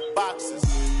Tommy boxes,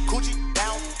 Gucci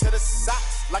down to the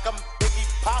socks like I'm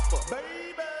Biggie Papa.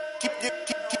 Keep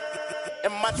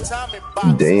in my Tommy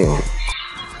boxes. Damn.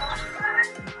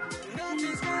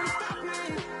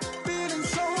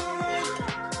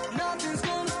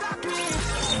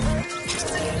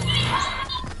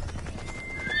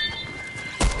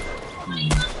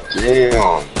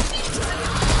 Damn.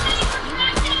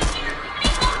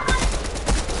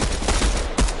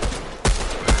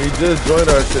 He just joined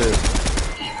our shit.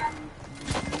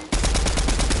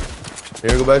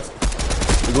 Here, go back.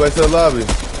 We go back to the lobby.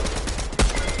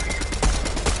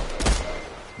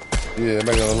 Yeah, I'm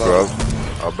back on the lobby.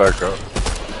 I'll back up.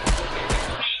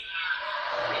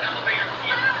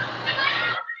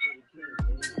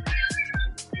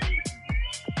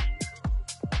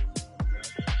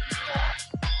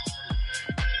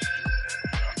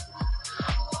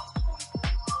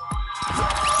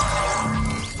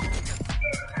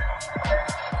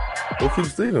 Who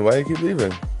keeps leaving? Why you keep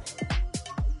leaving?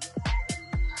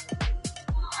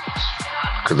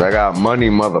 Cause I got money,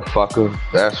 motherfucker.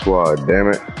 That's why, damn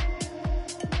it.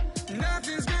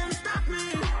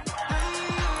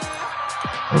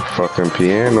 And fucking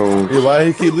piano. Yeah, why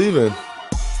he keep leaving?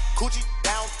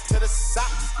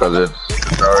 Cause it's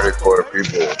already for the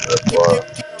people. That's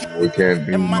why we can't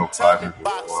do no fighting.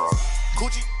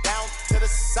 Gucci down to the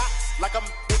socks like I'm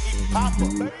Biggie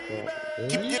Papa.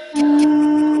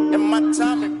 In my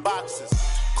Tommy boxes,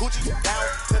 Gucci down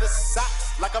to the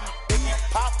socks like I'm Biggie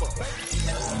Papa.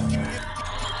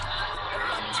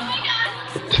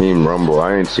 Team Rumble,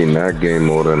 I ain't seen that game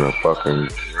more than a fucking.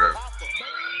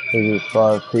 There's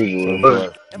 5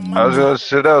 people. I was gonna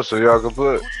sit out so y'all can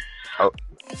put. Oh.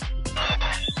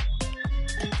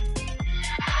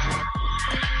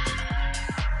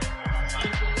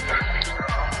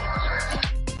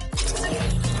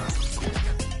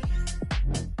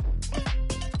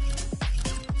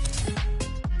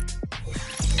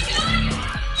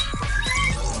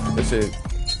 That shit.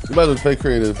 You might as well play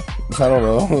creative. I don't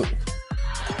know.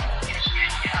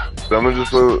 So I'm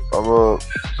gonna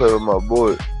play with my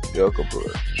boy. Y'all can play.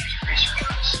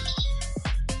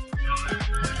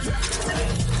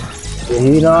 The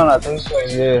heat on? I think so,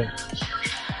 yeah.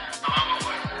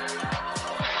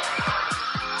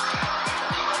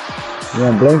 You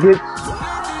want blankets?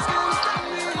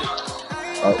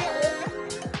 Oh.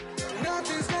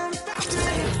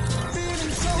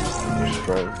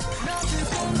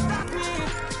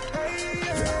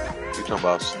 You talking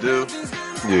about Stu?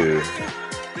 Yeah.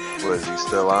 Was he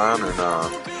still on or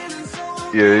not?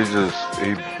 Yeah,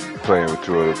 he playing with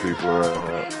 2 other people right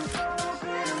now.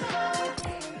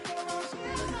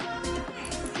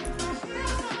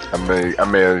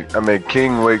 I made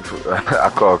King wait for, I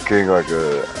called King like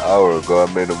an hour ago.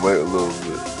 I made him wait a little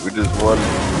bit. We just won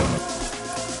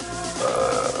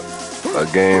a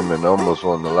game and almost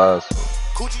won the last one.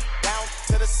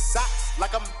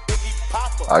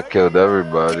 I killed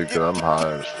everybody because I'm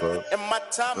high as fuck.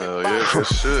 Hell yeah, good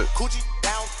shit.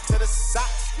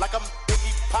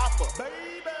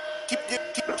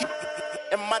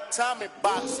 In my Tommy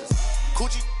boxes,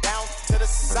 Gucci down to the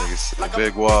socks. Like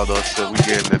Big Waldo said, we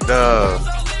getting the dub.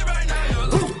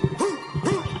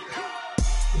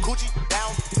 Gucci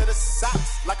down to the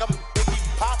socks like I'm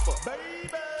Biggie Papa.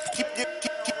 Keep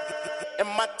in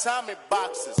my Tommy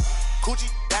boxes, Gucci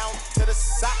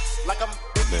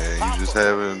Man, you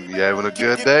having a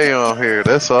good day on here.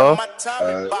 That's all. My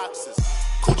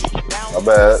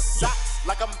bad.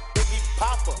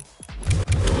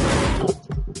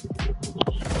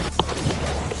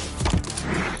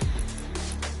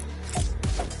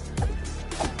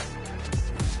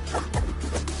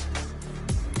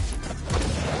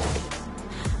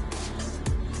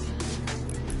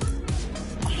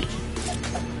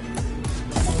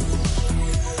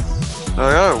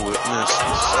 I witnessed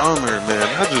the summer, man.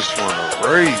 I just want to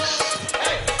race.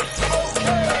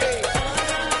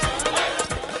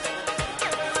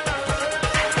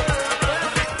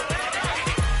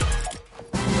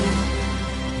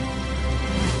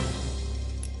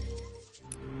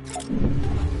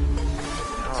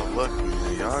 Y'all lucky,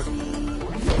 man.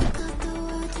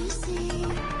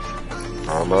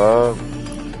 I'm up.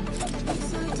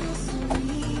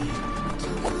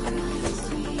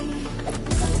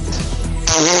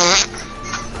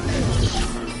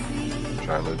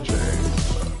 Trying to change.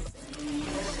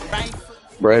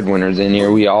 Breadwinners in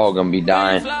here, we all gonna be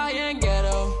dying.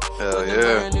 Hell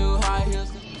yeah.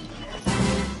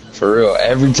 For real,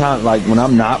 every time, like when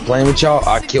I'm not playing with y'all,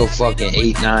 I kill fucking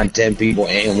 8, 9, 10 people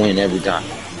and win every time.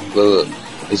 Look,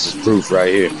 this is proof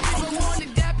right here.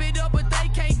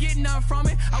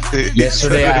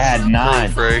 Yesterday I had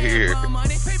 9. Right here.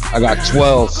 I got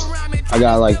 12. I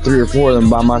got like 3 or 4 of them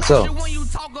by myself.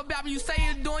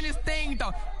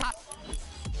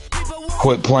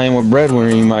 Quit playing with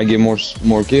Breadwinner, you might get more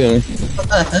kills.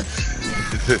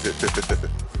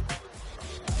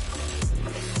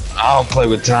 I don't play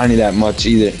with Tiny that much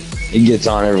either. He gets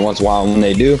on every once in a while. When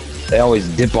they do, they always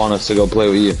dip on us to go play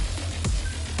with you.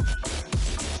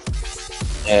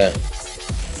 Yeah.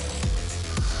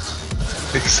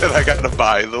 He said I gotta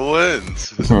buy the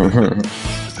wins.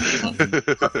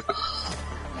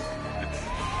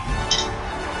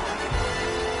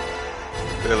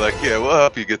 They're like, yeah, we'll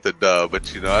help you get the dub,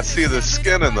 but you know, I see the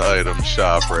skin in the item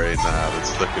shop right now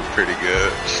that's looking pretty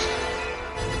good.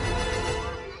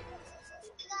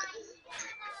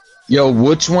 Yo,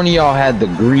 which one of y'all had the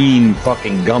green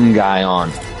fucking gum guy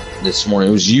on this morning?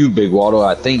 It was you, Big Waldo.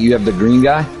 I think you have the green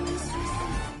guy.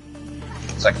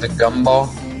 It's like the gumball.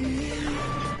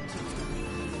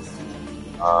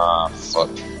 Fuck.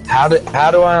 How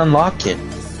do I unlock it?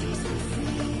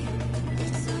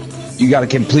 You gotta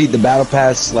complete the battle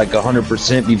pass like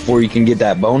 100% before you can get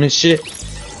that bonus shit?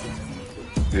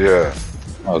 Yeah.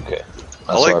 Okay.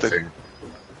 I like the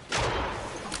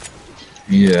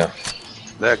Yeah.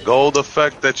 that gold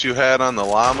effect that you had on the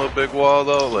llama, Big Wall,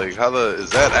 though. Like, is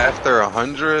that after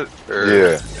 100? Or?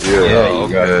 Yeah. Oh,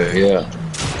 You got it, yeah.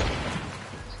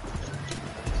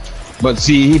 But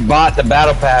see, he bought the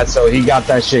battle pass, so he got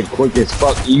that shit quick as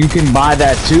fuck. You can buy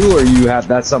that too, or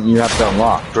that's something you have to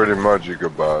unlock? Pretty much you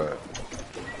could buy it.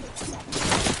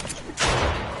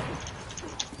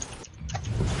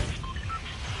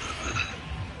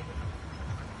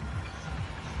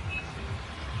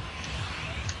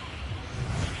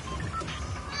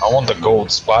 I want the gold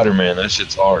Spiderman. That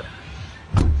shit's hard.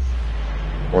 I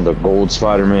want the gold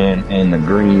Spiderman and the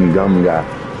green gum guy.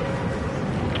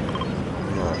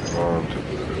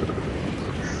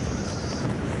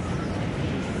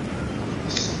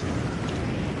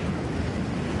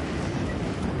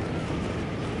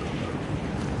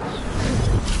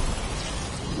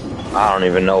 I don't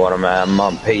even know what I'm at. I'm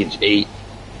on page 8.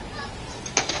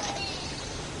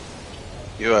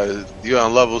 You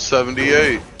on level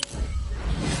 78.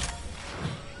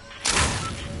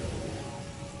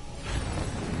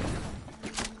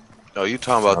 Oh, you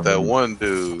talking about that one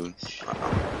dude.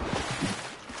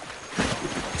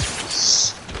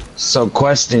 So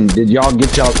question, did y'all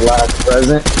get y'all's last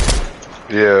present?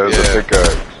 Yeah, it's a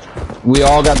pickaxe. We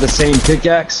all got the same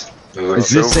pickaxe? Is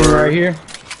this thing right here?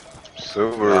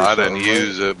 Silver. No, I didn't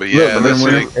use it, but yeah, look, this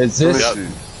thing. is this?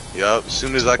 Yep. As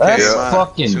soon as I That's came on,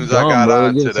 fucking as soon as dumb, I got bro.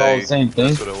 on It's today, all the same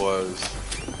thing. that's what it was.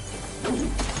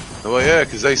 Well, yeah,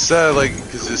 because they said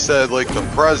because it said the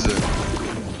present,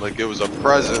 it was a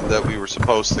present that we were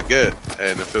supposed to get,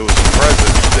 and if it was a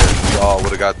present, then we all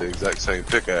would have got the exact same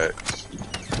pickaxe.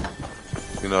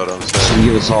 You know what I'm saying? Should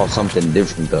give us all something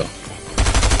different though.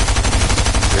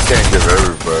 You can't give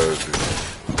everybody.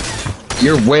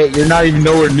 You're not even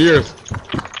nowhere near.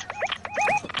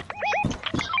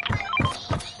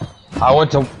 I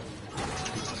went to.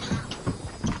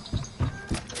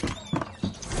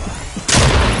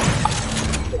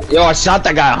 Yo, I shot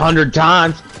that guy 100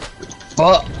 times.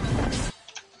 Fuck.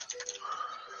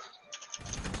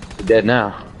 He's dead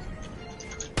now.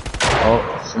 Oh,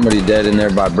 somebody dead in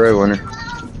there by Breadwinner.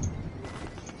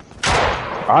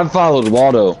 I followed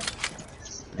Waldo.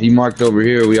 He marked over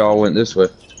here. We all went this way.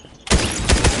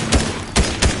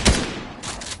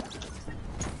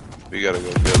 We gotta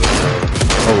go get him, bro.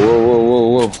 Oh, whoa, whoa, whoa,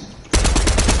 whoa.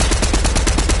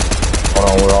 Hold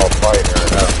on, we're all fighting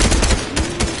right now.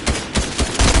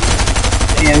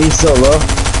 Damn, he's so low.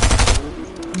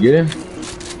 Get him?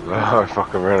 Oh, I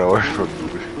fucking ran away from him.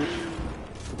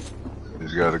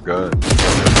 He's got a gun.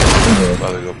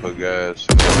 About to go put gas.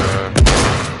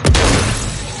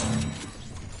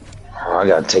 Oh, I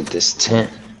gotta take this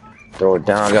tent. Throw it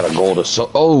down. I got a gold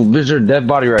assault. Oh, there's a dead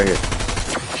body right here.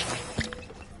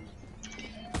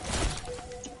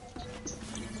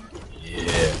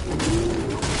 Yeah.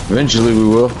 Eventually we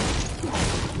will.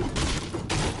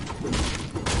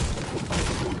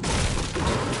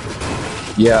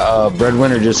 Yeah,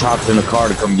 Breadwinner just hopped in the car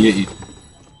to come get you.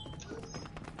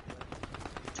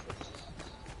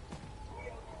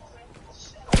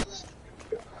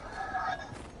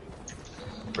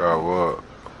 God, what?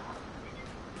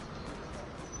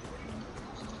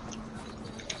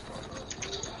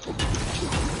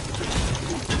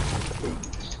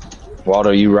 Waldo,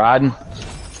 you riding?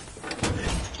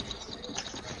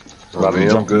 About to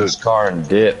jump in this car and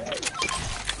dip.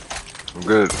 I'm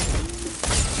good.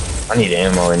 I need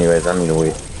ammo anyways, I need to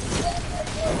wait.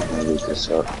 I'll loot this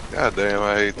up. God damn,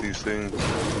 I hate these things.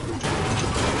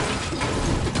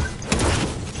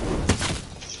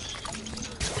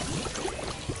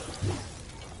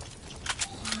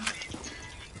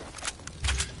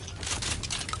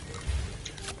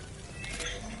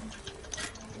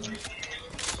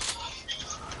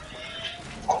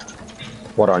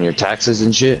 What, on your taxes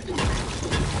and shit?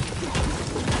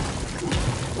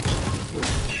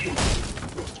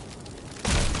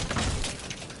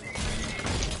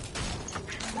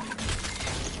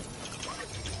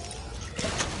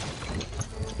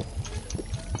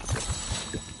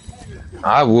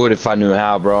 I would if I knew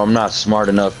how, bro. I'm not smart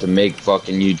enough to make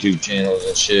fucking YouTube channels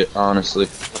and shit, honestly.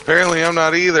 Apparently I'm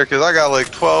not either, because I got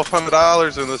like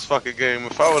 $1,200 in this fucking game.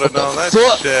 If I would have known that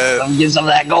shit. Let me get some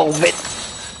of that gold, bitch.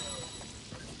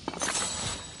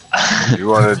 You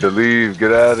wanted to leave,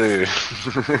 get out of here.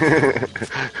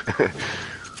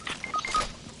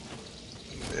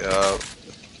 Yeah,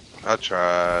 I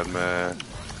tried, man.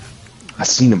 I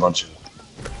seen a bunch of them.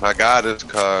 I got his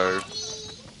cards.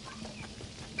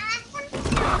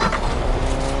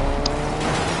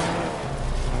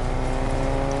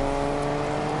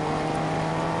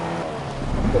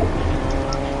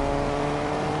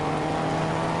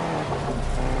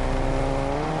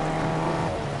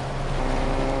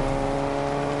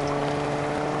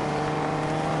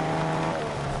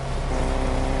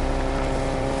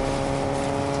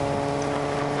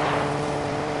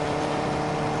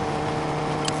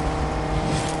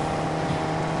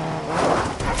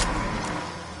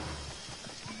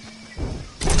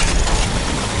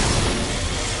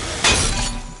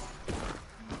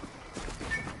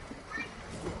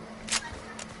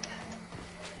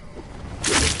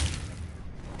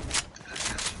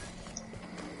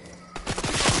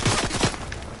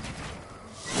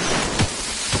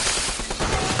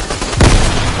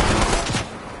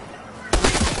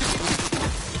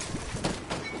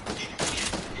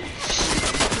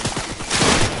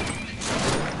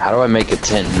 How do I make a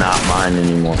tent not mine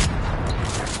anymore?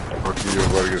 Fuck you,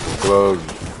 everybody get some gloves.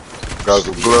 Got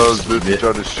some gloves, bitch. You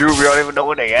trying to shoot me, I don't even know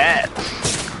where they at.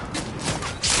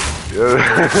 Yeah,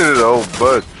 the whole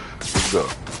butt. Let's go.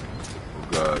 Oh,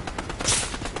 God.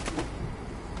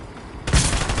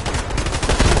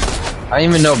 I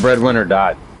didn't even know Breadwinner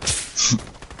died.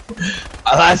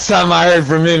 Last time I heard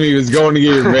from him, he was going to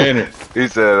get his banner. He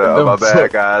said, oh, my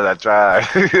bad, guys, I tried.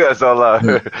 That's all I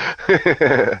heard.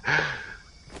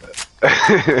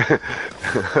 That's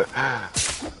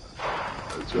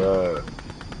right.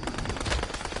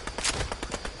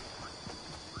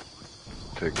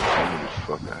 Taking somebody's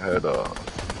fucking head off.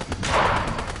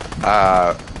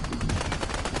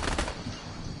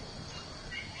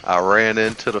 I ran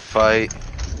into the fight,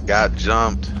 got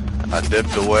jumped, I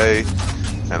dipped away,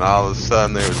 and all of a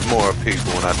sudden there was more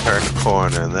people when I turned the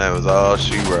corner, and that was all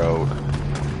she wrote.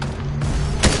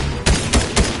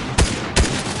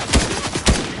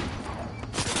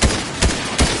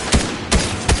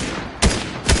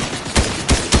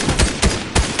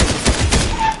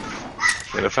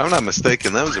 And if I'm not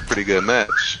mistaken, that was a pretty good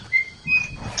match.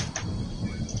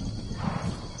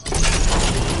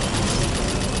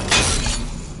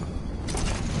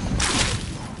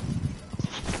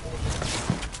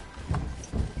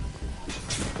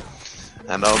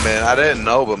 I know, man, I didn't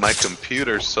know, but my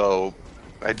computer, so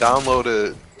I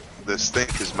downloaded this thing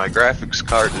because my graphics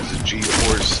card is a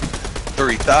GeForce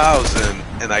 3000,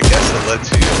 and I guess it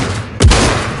lets you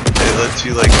it lets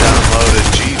you like download a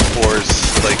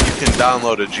GeForce, like you can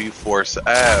download a GeForce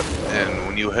app, and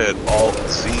when you hit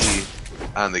Alt-Z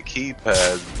on the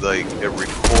keypad, like it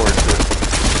records it.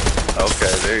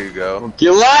 Okay, there you go.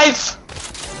 Your life!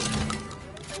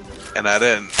 And I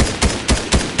didn't.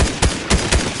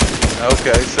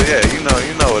 Okay, so yeah, you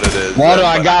know what it is. Waldo,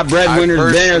 I got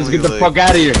breadwinner's banners. Get the fuck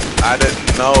out of here. I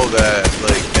didn't know that,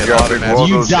 like, it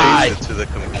automatically saves it to the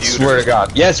computer. I swear to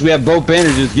God. Yes, we have both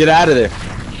banners. Just get out of there.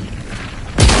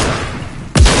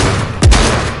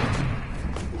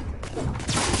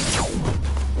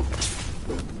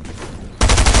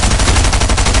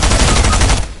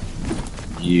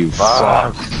 You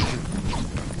fuck.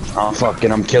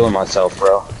 I'm killing myself,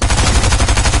 bro.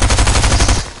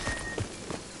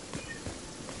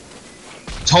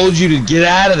 Told you to get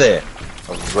out of there.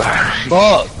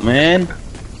 Fuck, man.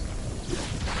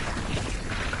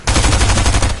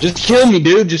 Just kill me,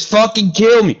 dude. Just fucking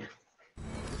kill me.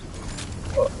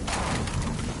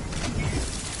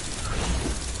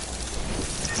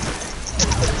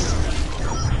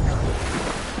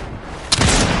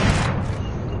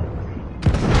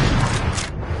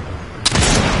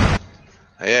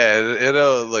 Yeah,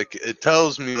 it'll like it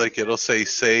tells me like it'll say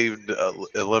saved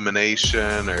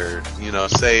elimination or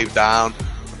saved down,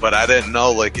 but I didn't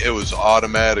know like it was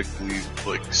automatically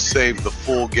like saved the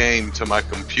full game to my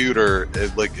computer.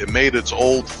 It made its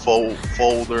old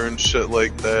folder and shit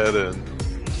like that, and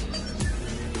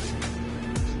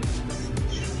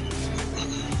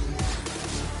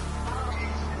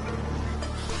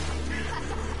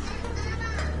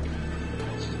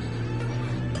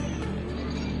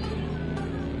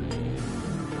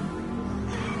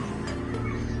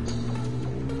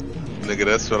nigga,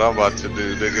 that's what I'm about to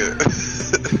do, nigga.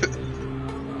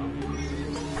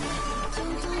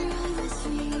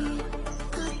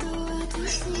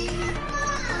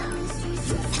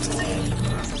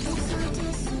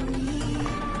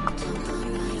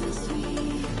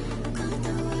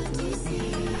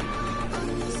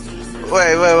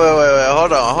 Wait,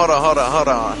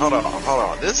 hold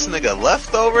on. This nigga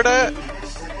left over that?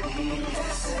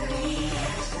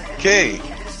 King.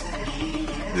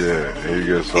 Yeah,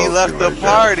 he left the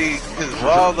party because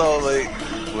Waldo,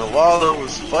 when Waldo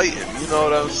was fighting, you know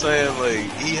what I'm saying?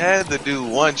 Like, he had to do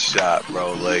one shot,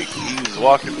 bro. Like, he was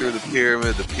walking through the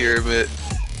pyramid.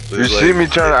 You see me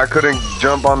trying, I couldn't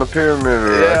jump on the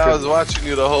pyramid. Yeah, I was watching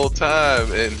you the whole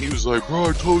time, and he was like, bro,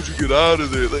 I told you get out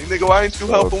of there. Like, nigga, why didn't you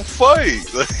help him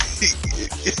fight? Like,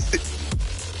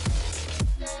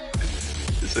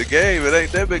 it's a game, it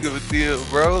ain't that big of a deal,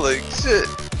 bro. Like, shit.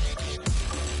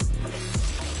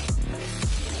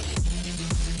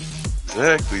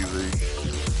 Exactly, like,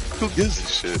 who gives a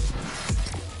shit?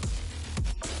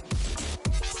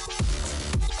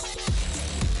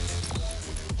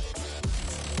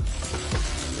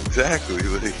 Exactly,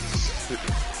 like,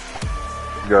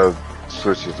 you gotta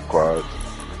switch to the quads.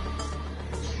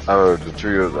 I don't know, the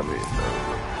trios, I mean.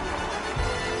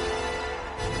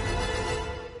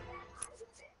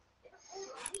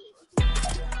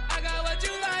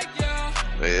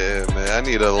 Yeah, man, I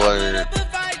need to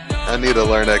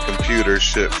learn that computer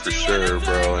shit for sure,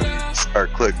 bro, and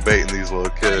start clickbaiting these little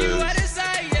kids.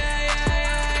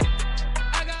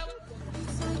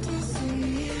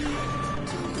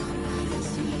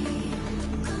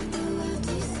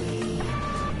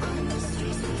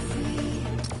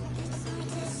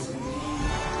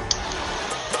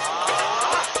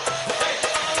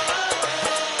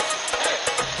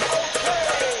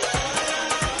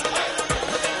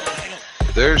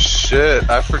 There's shit,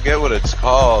 I forget what it's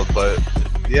called, but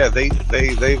yeah,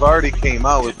 they've already came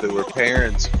out with it where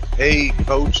parents pay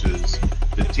coaches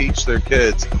to teach their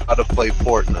kids how to play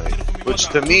Fortnite, which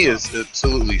to me is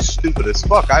absolutely stupid as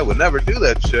fuck. I would never do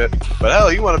that shit, but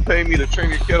hell, you want to pay me to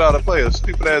train your kid how to play a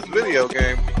stupid ass video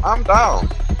game, I'm down.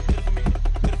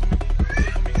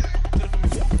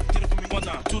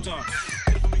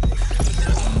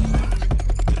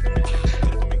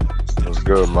 What's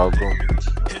good, Malcolm?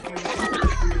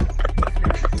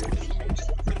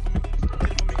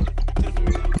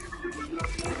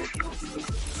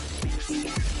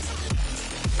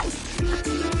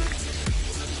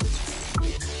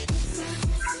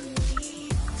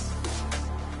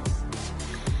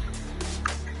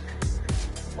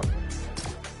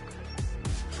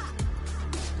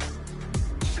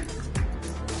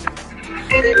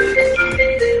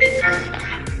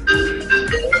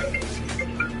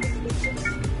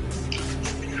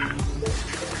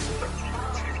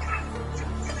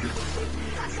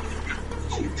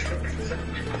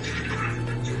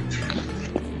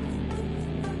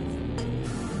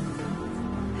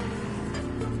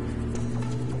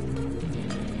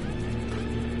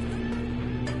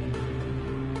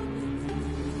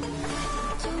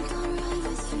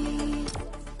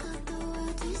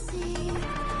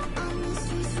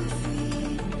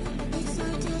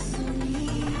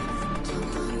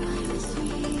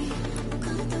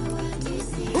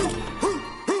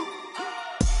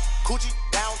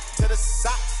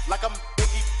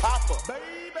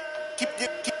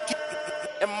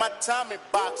 in my Tommy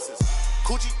boxes.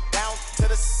 Coochie down to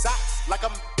the socks like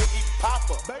I'm Biggie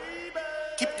Papa.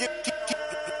 Keep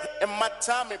in my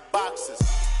Tommy boxes.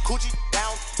 Coochie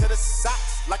down to the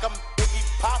socks like I'm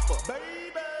Biggie Papa.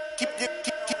 Keep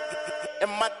in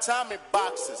my Tommy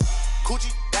boxes.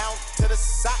 Coochie down to the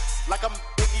socks like I'm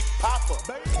Biggie Papa.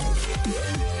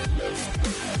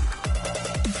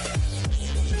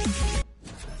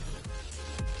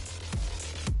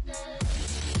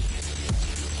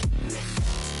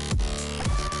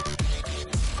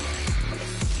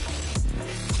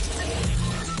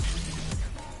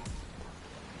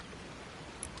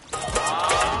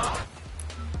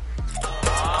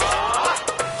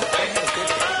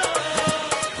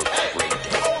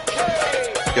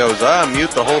 Yo, was I on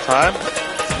mute the whole time?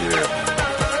 Yeah.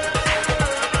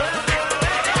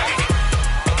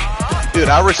 Dude,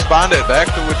 I responded back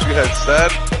to what you had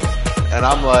said, and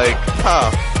I'm like,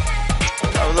 huh,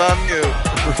 I was on mute.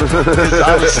 'Cause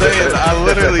I was saying, I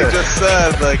literally just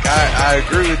said, like, I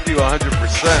agree with you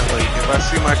 100%. Like, if I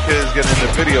see my kids get into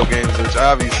video games, which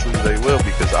obviously they will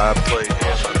because I play and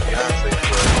my fiance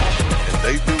plays, and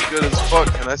they do good as fuck,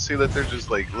 and I see that they're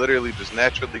just, like, literally just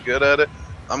naturally good at it,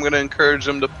 I'm gonna encourage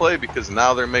them to play because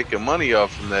now they're making money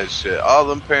off from that shit. All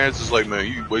them parents is like, man,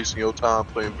 you wasting your time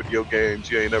playing video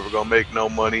games. You ain't never gonna make no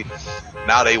money.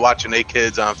 Now they watching their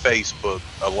kids on Facebook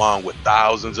along with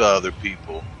thousands of other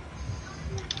people.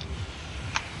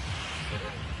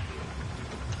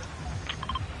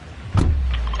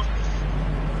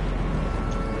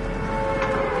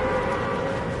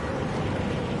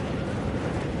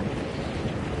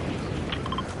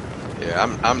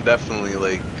 Yeah, I'm definitely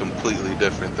like completely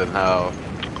different than how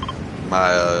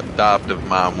my adoptive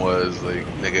mom was. Like,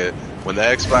 nigga, when the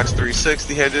Xbox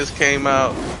 360 had just came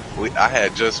out, I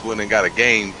had just went and got a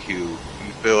GameCube.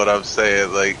 You feel what I'm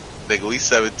saying? Like, nigga, we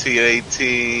 17,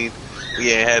 18,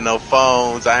 we ain't had no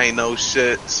phones, I ain't no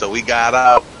shit, so we got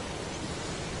out.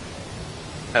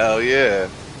 Hell yeah.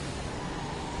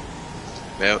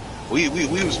 Man, we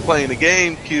was playing the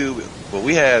GameCube. But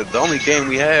we had, the only game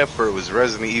we had for it was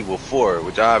Resident Evil 4,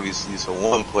 which obviously is a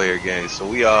one-player game. So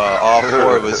we all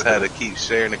four of us had to keep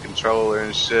sharing the controller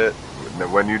and shit.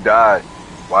 When you die,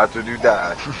 watch when you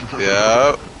die.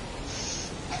 Yeah.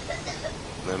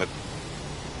 Then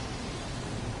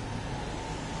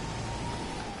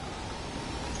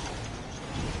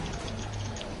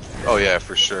oh yeah,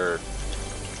 for sure.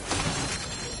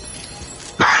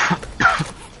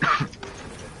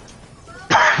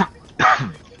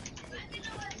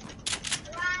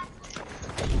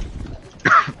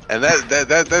 And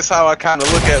that's how I kind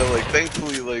of look at it. Like,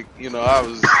 thankfully, like, you know, I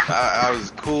was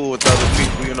cool with other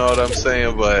people, you know what I'm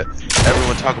saying? But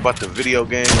everyone talk about the video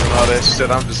game and all that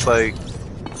shit. I'm just like,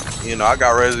 you know, I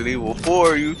got Resident Evil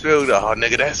 4. You feel me? Oh,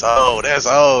 nigga, that's old.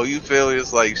 You feel me?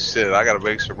 It's like, shit, I gotta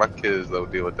make sure my kids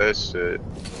don't deal with that shit.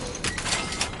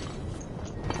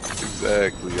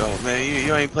 Exactly. Oh man,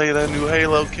 you ain't played that new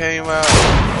Halo came out?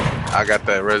 I got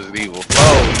that Resident Evil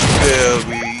 4. You feel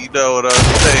me? You know what I'm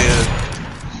saying?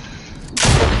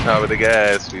 Top of the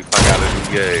gas, if I got a new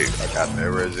game. I got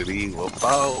that Resident Evil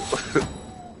 4.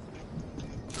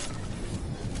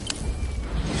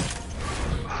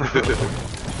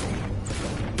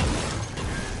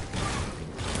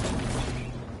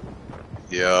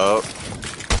 Yup.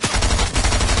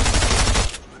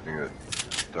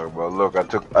 Talk about, look, I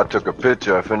took a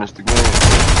picture, I finished the game.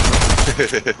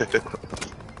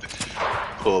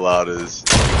 Pull out his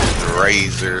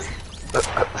razor.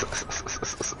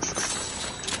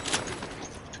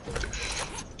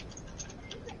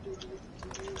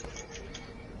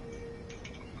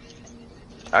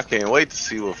 I can't wait to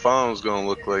see what phone's gonna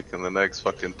look like in the next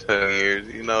fucking 10 years.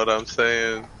 You know what I'm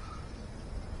saying?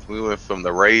 We went from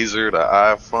the Razor to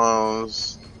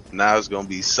iPhones. Now it's gonna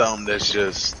be something that's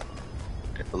just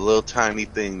a little tiny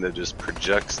thing that just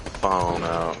projects the phone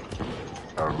out.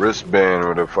 A wristband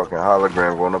with a fucking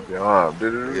hologram going up your arm.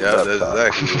 Yeah, that's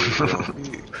exactly what it's gonna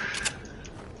be.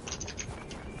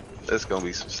 That's gonna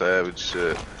be some savage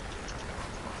shit.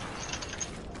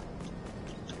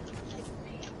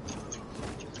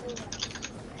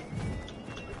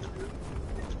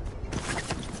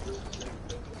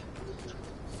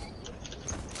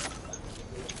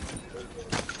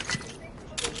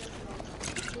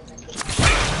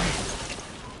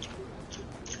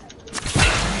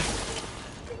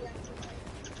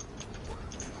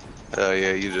 Hell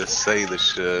yeah, you just say the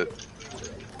shit.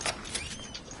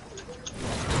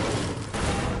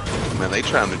 Man, they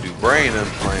trying to do brain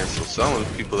implants, so some of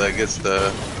the people that gets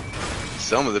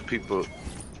some of the people.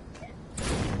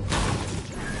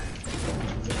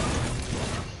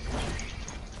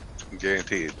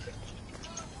 Guaranteed.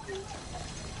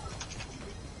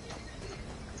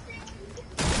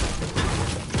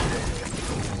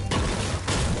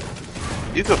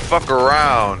 You could fuck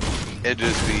around and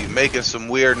just be making some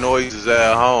weird noises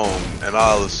at home, and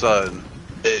all of a sudden,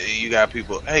 you got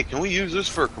people, hey, can we use this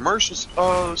for a commercial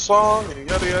song? And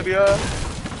yada yada yada.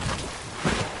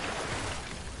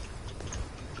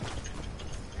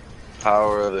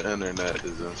 Power of the internet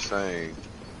is insane.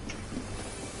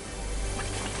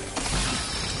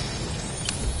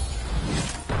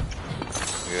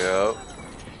 Yep.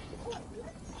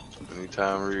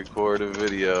 Anytime we record a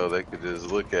video, they could just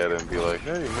look at it and be like,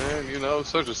 hey man, you know,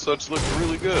 such and such looking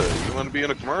really good. You want to be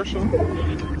in a commercial?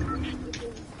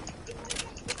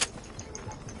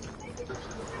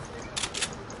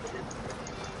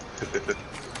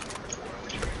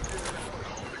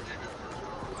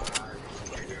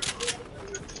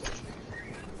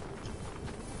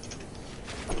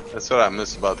 That's what I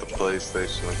miss about the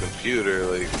PlayStation. The computer,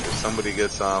 like, if somebody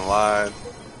gets online,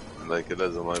 like, it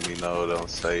doesn't let me know, don't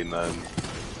say nothing.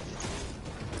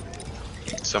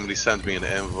 Somebody sends me an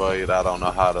invite, I don't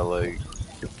know how to, like...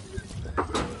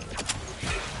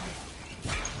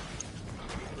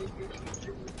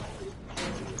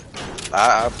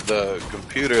 The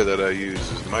computer that I use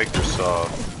is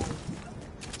Microsoft,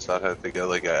 so I'd have to get,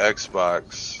 like, an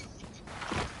Xbox.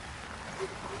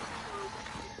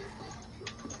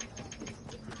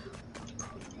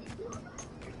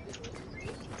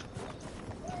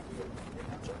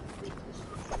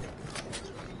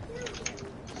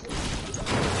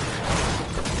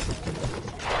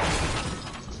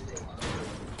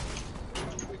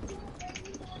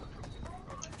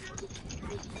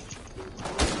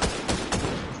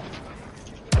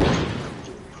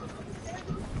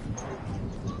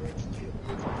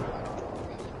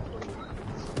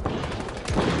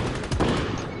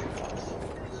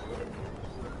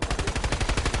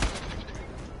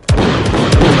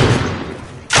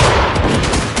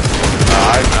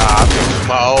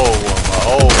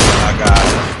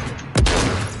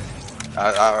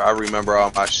 I remember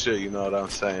all my shit, you know what I'm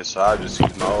saying? So I just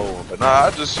use my old one. But nah,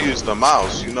 I just use the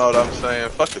mouse, you know what I'm saying?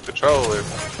 Fuck the controller.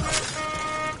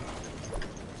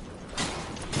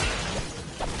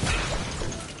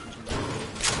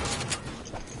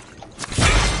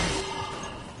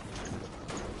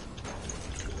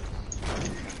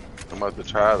 I'm about to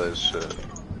try this shit.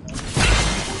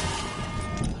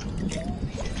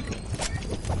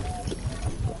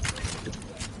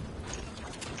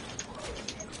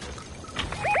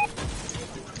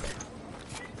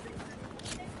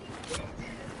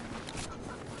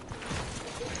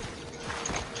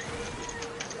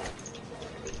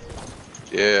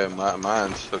 Yeah,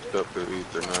 mine's hooked up to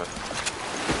Ethernet.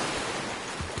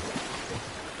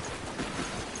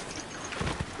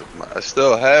 I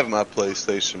still have my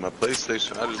PlayStation. My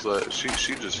PlayStation, I just let she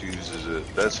just uses it.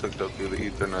 That's hooked up through the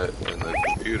Ethernet, and the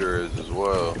computer is as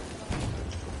well.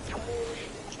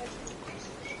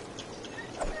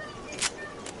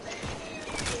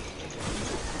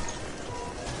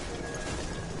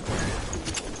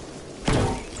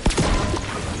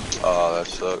 Oh, that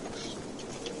sucks.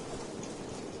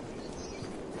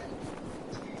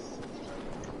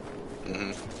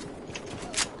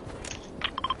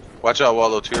 Watch out,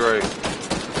 Wallow, to your right.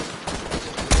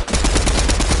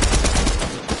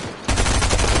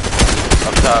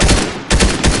 Up top.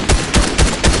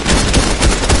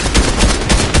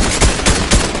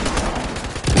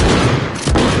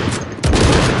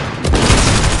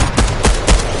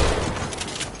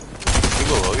 He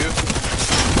below you?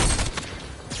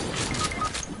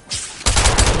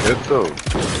 Get those.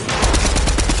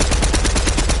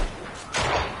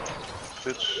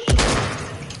 Bitch.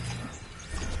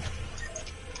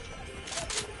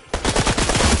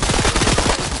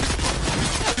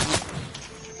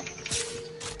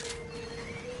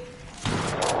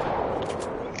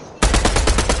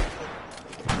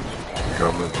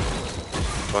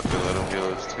 Fucking let him heal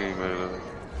his teammate.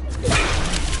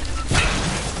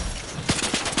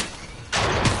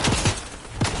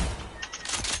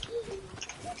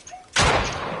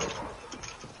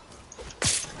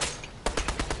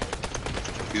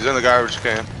 He's in the garbage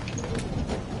can.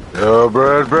 Yo,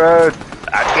 Brad.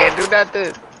 I can't do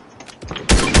nothing.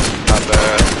 Not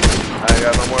bad. I ain't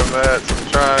got no more mats.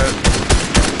 I'm trying.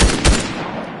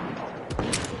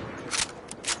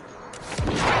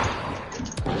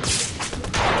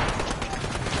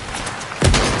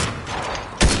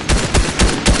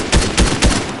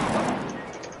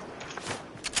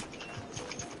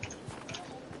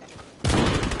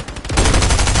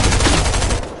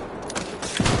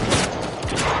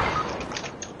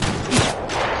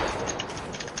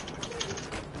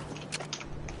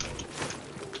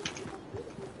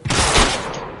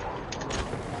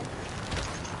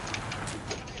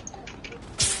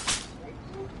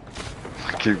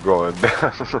 keep going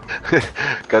down.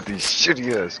 Got these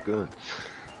shitty ass guns.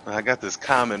 I got this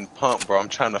common pump, bro. I'm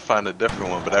trying to find a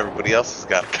different one, but everybody else has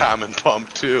got common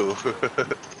pump too.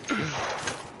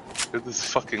 Where'd this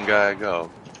fucking guy go?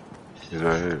 He's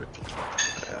right here.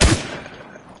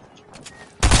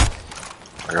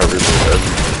 I got rid of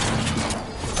everything.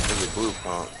 There's a blue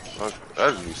pump. Fuck,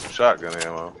 I just need some shotgun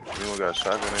ammo. Anyone got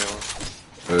shotgun ammo?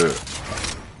 Yeah.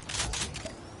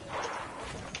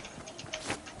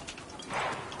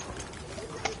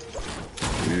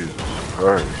 Jesus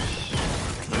Christ.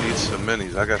 I need some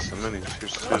minis. I got some minis.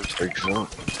 Here's two. Take some.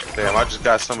 Damn, I just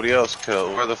got somebody else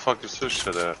killed. Where the fuck is this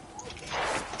shit at?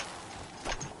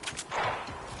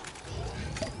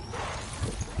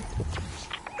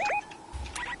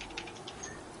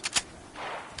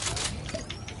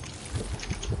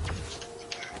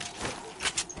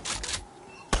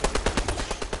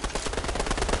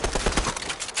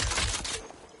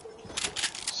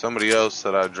 Somebody else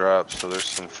that I dropped, so there's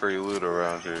some free loot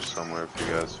around here somewhere if you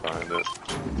guys find it.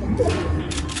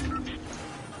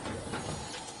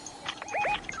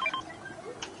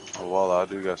 Oh, well, I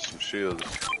do got some shields.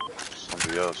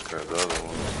 Somebody else grabbed the other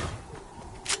one.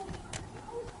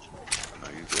 No,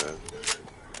 you good.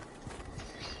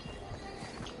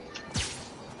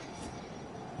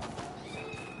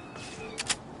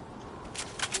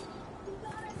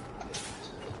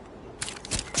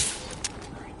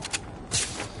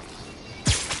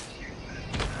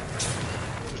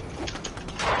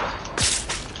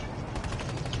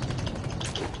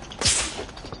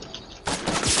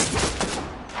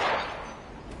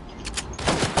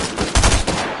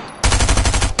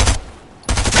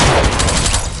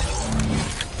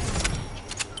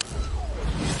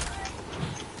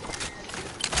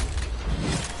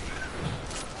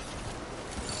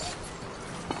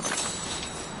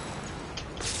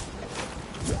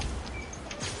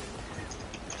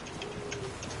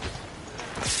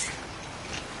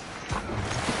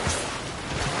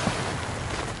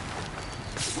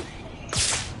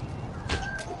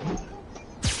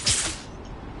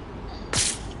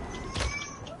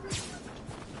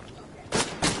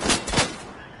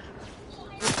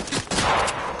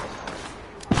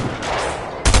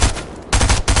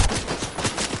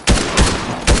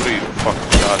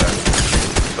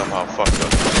 Somehow fucked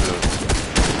up this dude.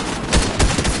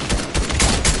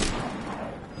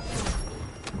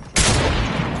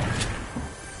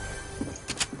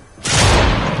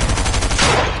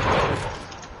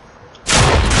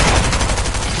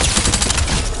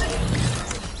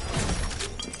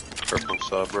 Purple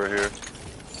sub right here.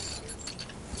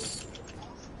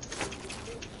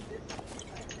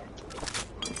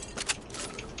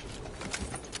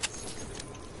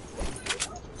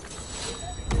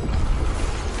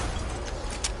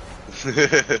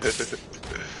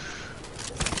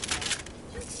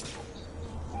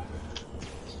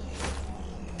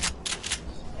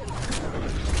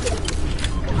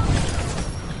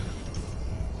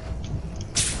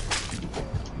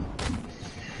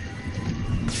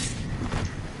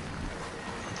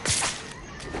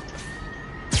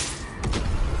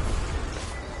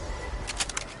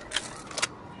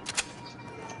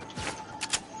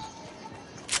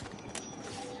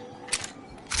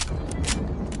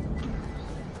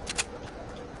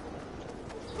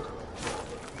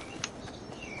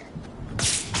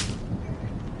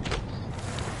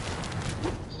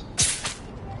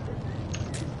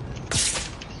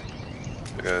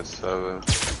 I got 7.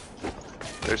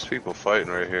 There's people fighting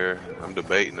right here. I'm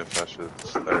debating if I should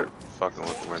start fucking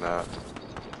with them or not.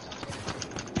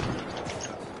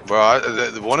 Bro,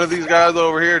 one of these guys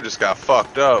over here just got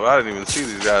fucked up. I didn't even see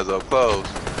these guys up close.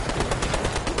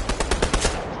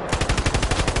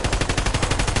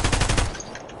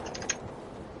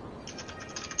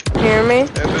 Hear me? Hey,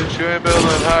 bitch, you ain't building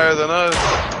higher than us.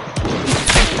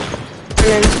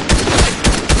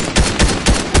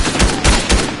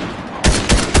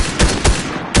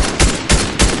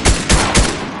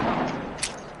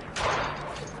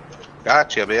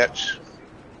 Gotcha, bitch.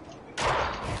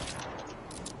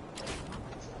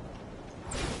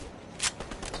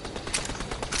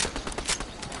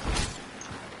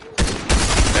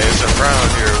 Hey, it's around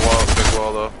here, big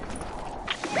wall though.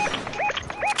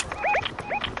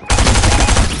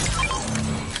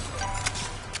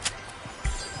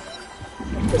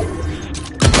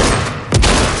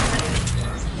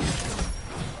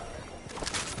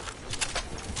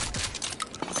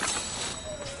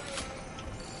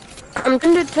 I'm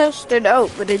trying to test it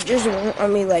out, but it just won't let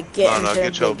me like get into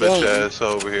Get your the bitch game. ass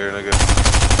over here, nigga.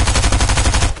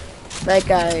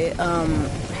 Like I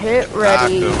hit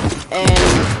ready,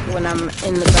 and when I'm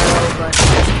in the battle, but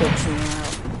it's glitching out.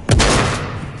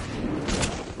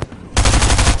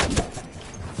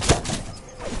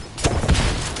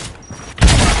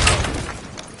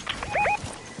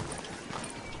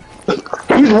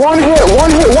 He's one hit.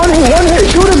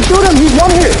 Shoot him. He's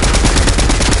one hit.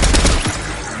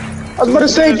 I was about to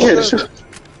say, kid.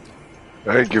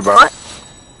 Thank you, man.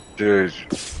 Cheers.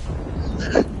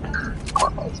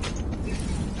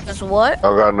 That's what? I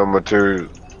got no material.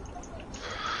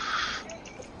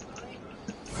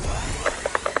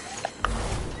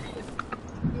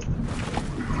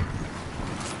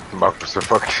 Marcus,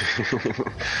 fuck.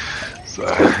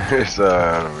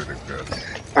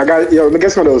 I got yo. Let me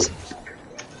get some of those.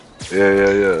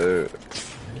 Yeah.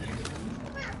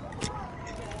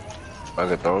 I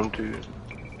can throw them to you.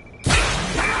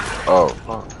 Oh,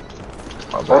 fuck.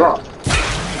 My bad. Hold on.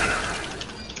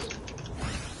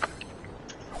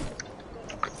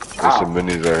 There's some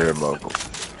minis right here, Marco.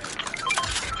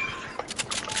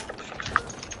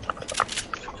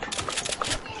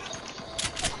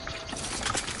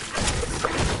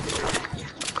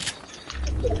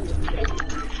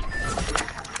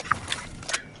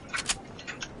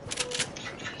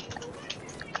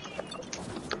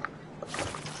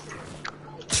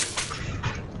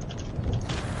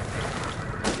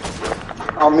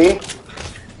 On me.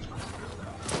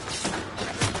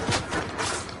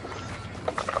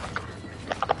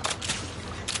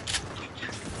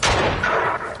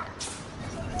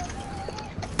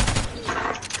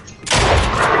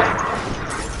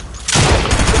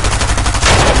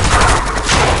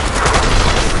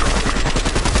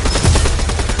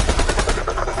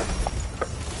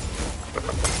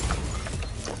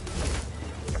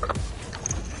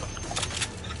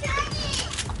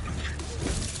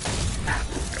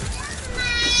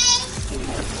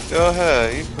 Go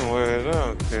ahead, you can wear it. I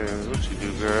don't care what you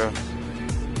do, girl.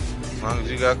 As long as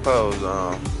you got clothes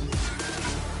on.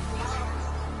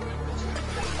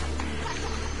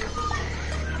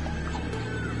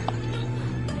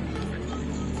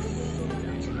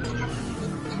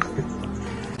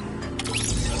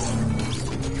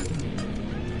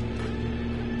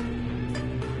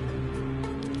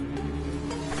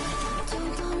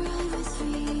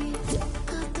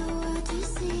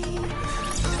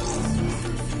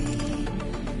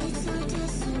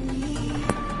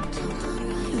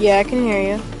 Yeah, I can hear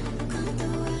you.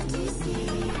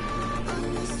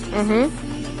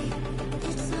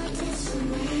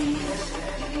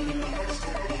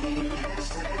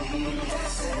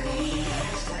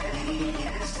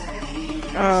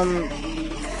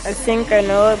 I think I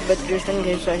know it, but just in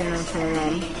case I can turn it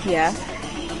on. Yeah.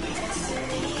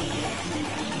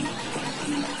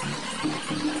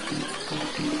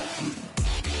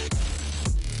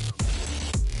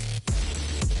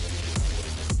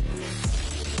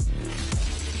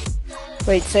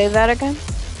 Wait, say that again?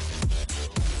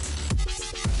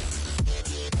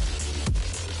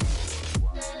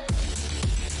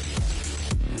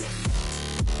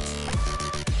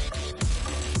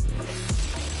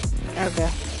 Okay.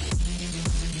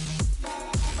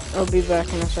 I'll be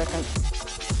back in a second.